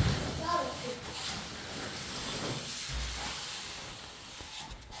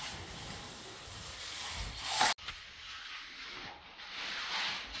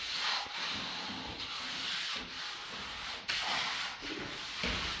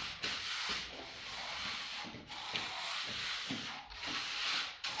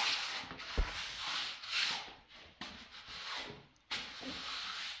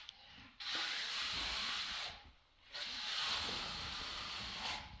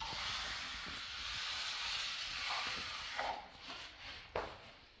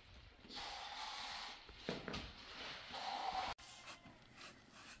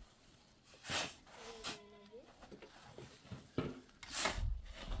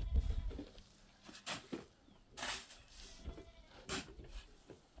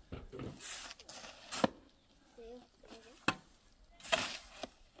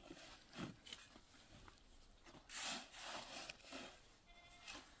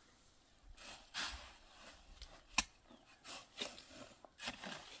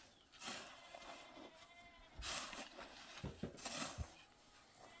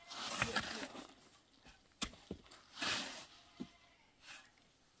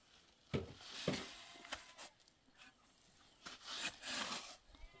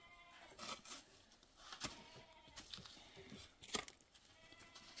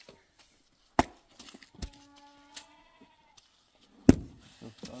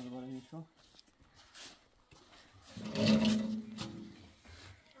دوباره میشو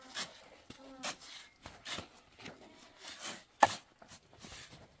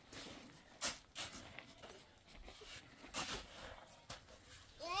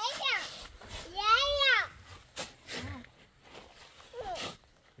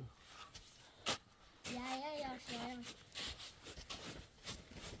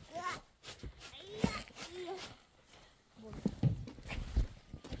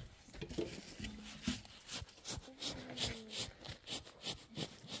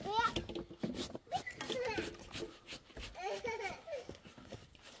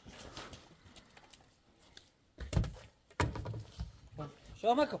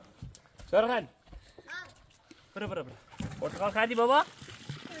شو ماكو؟ شرغل برا برا برا برتقال خدي بابا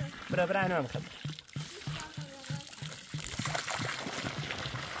برا برا انا مخبر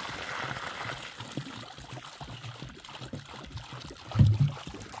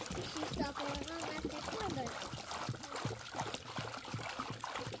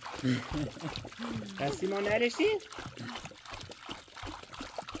دستی ما نرشتی؟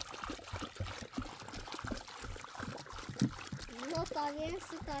 نه تاگه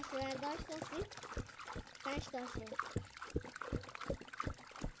 3 تاش برداشت داشتی 5 تاش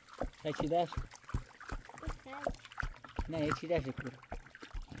یکی داشت؟ نه یکی داشت کور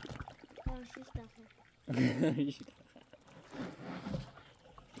 6 تاش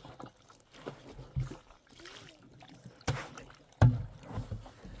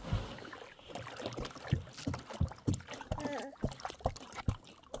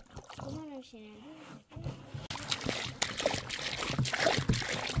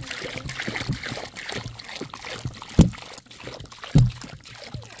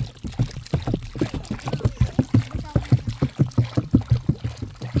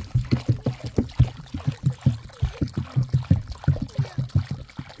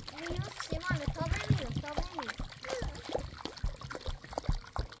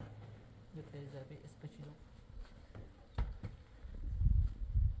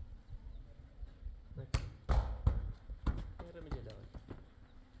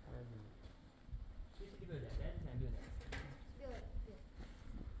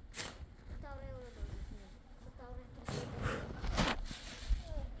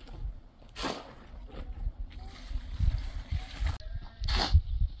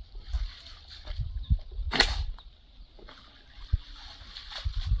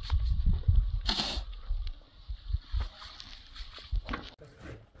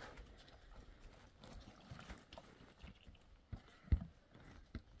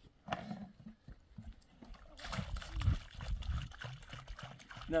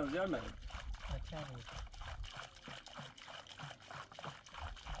نه زیاد من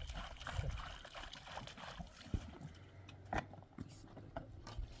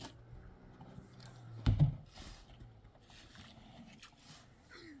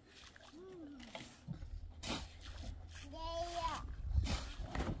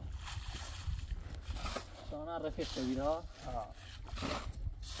دانا رفیق شدید ها؟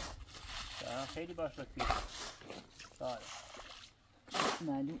 خیلی باش رفیق سال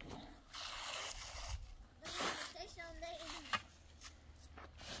معلوم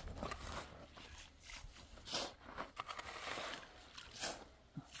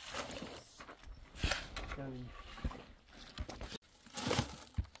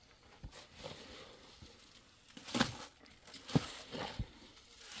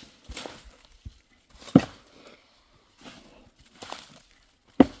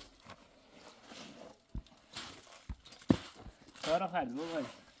کارو خرد بگوی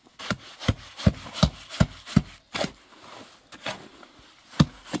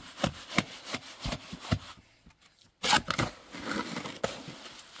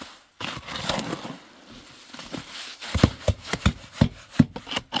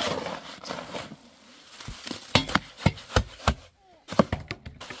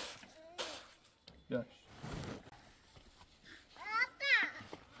داشت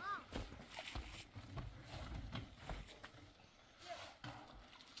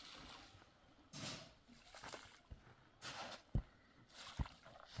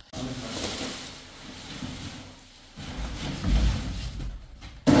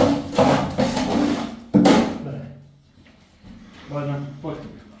بازم باش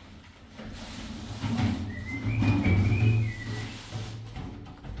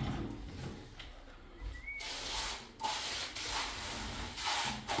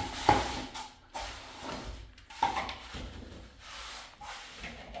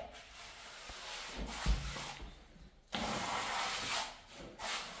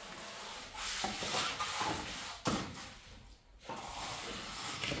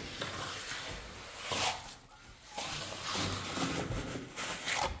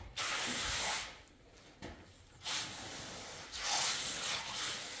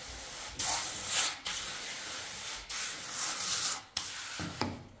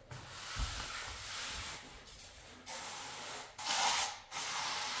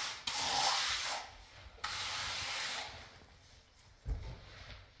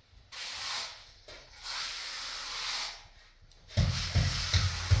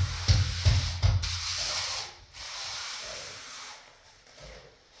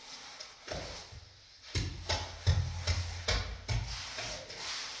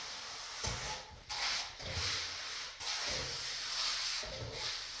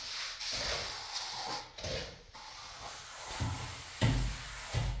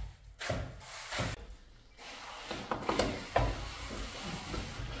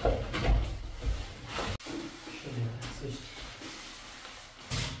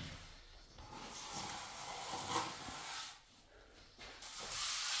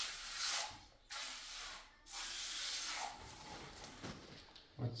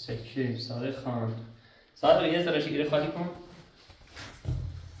متشکریم صادق خان. صادق یه ذره شیره خالی کن.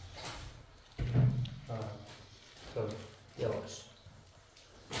 خب یواش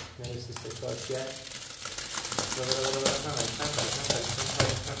مرسی تکرار کرد.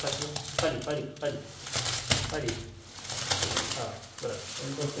 خالی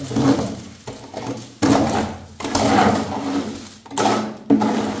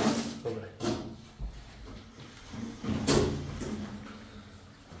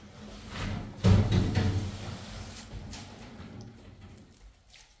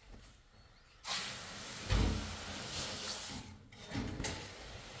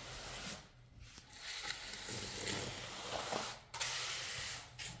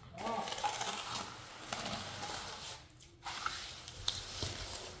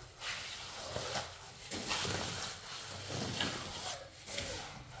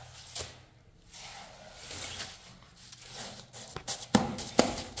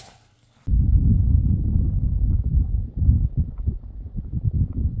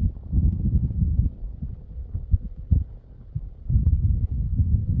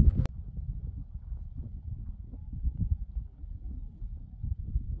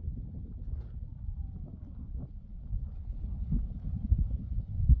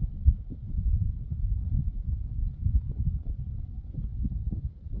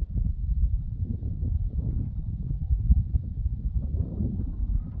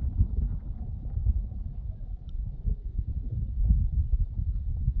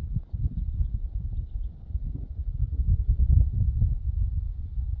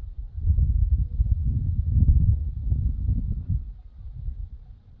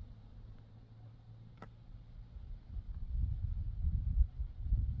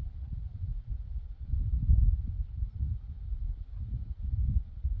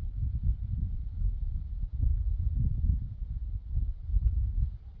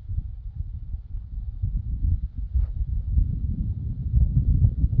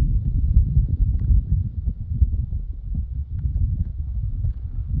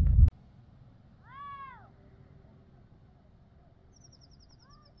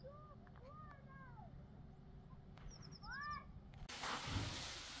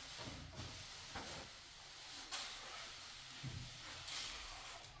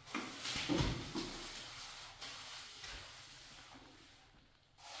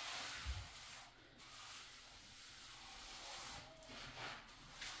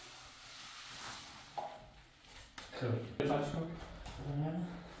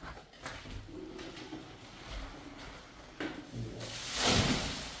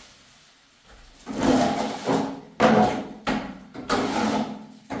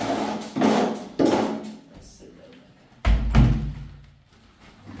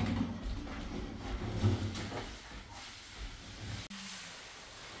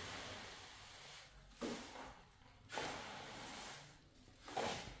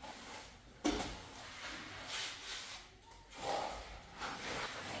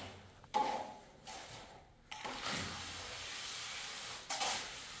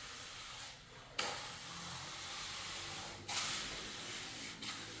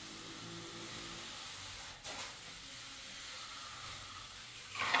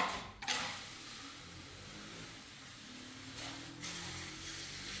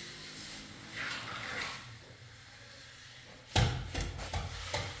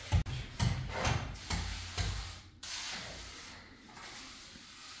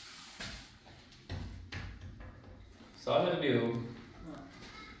Saleh Deep.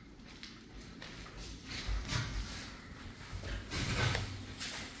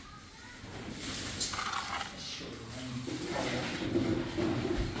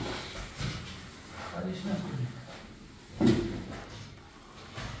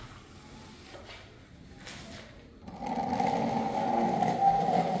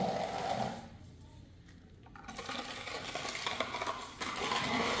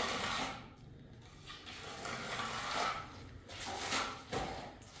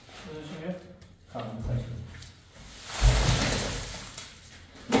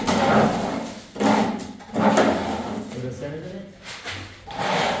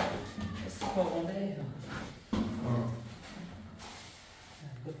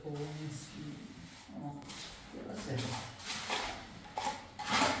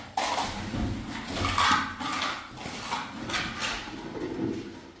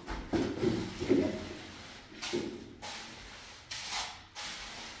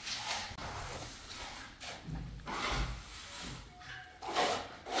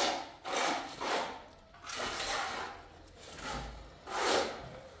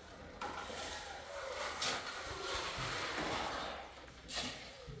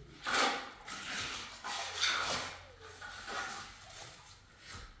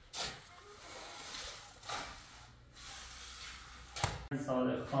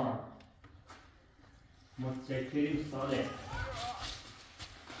 صالح خان متشکریم صالح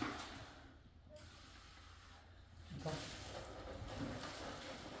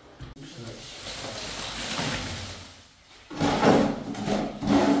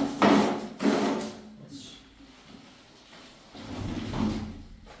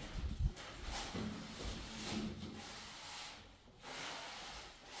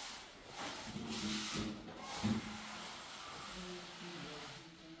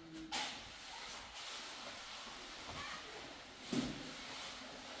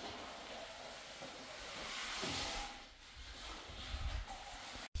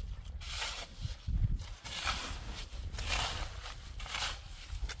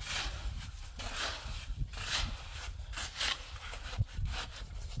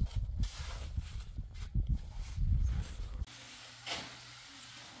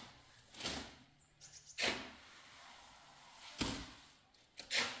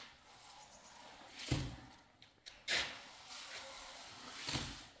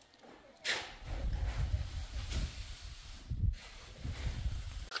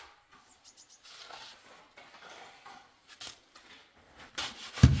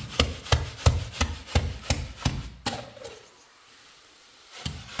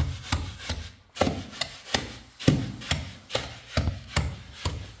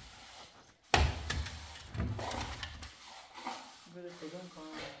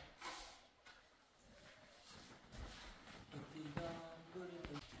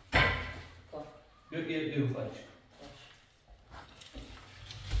Yok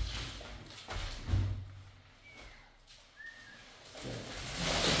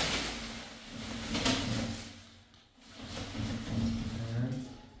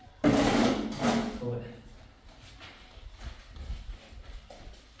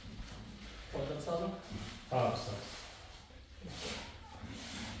خارج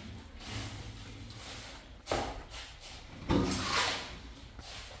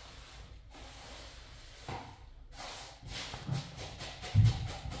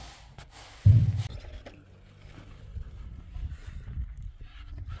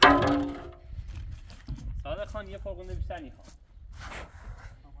صادق خان یه فرقونده بیشتر میخوام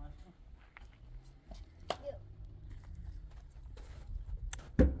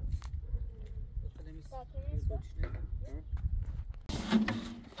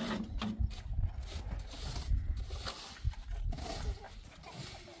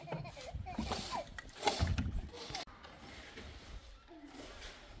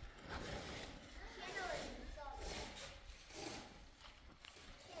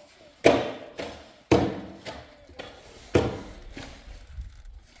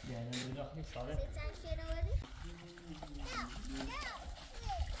صادق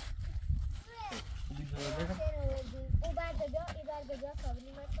او بردگاه ای بردگاه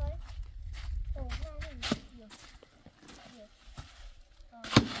کابلی مطای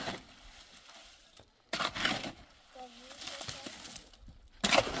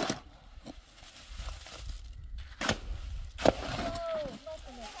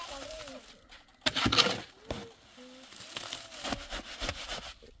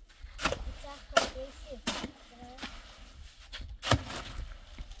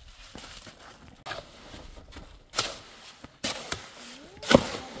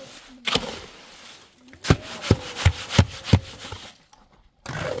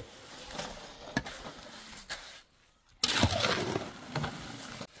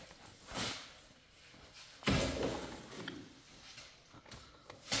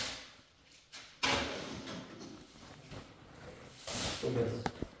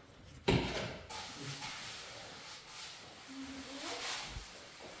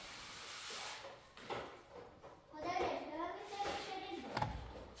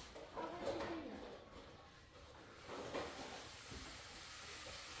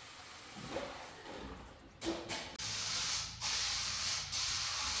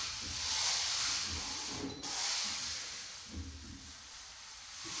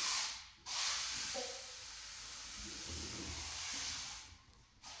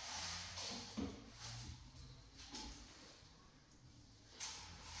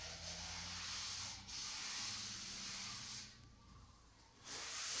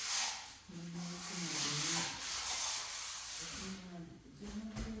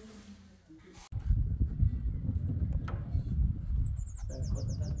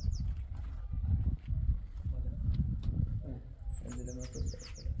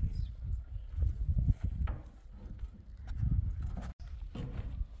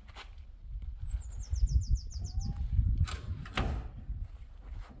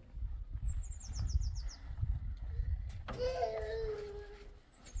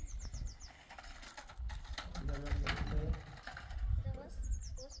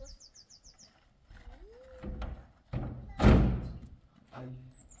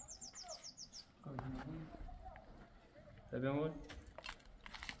تبي أقول؟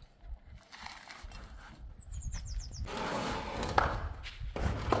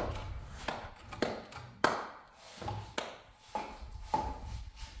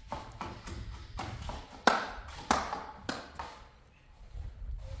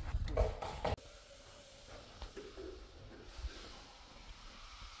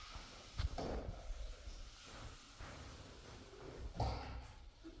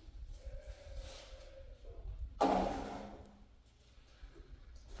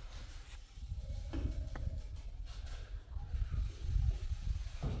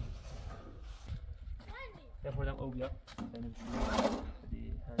 ياخذ أوبيا يعني مش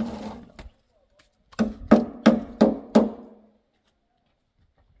بدي هذا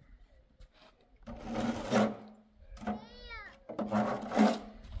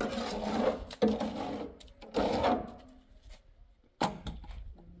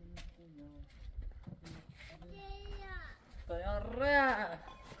طيارة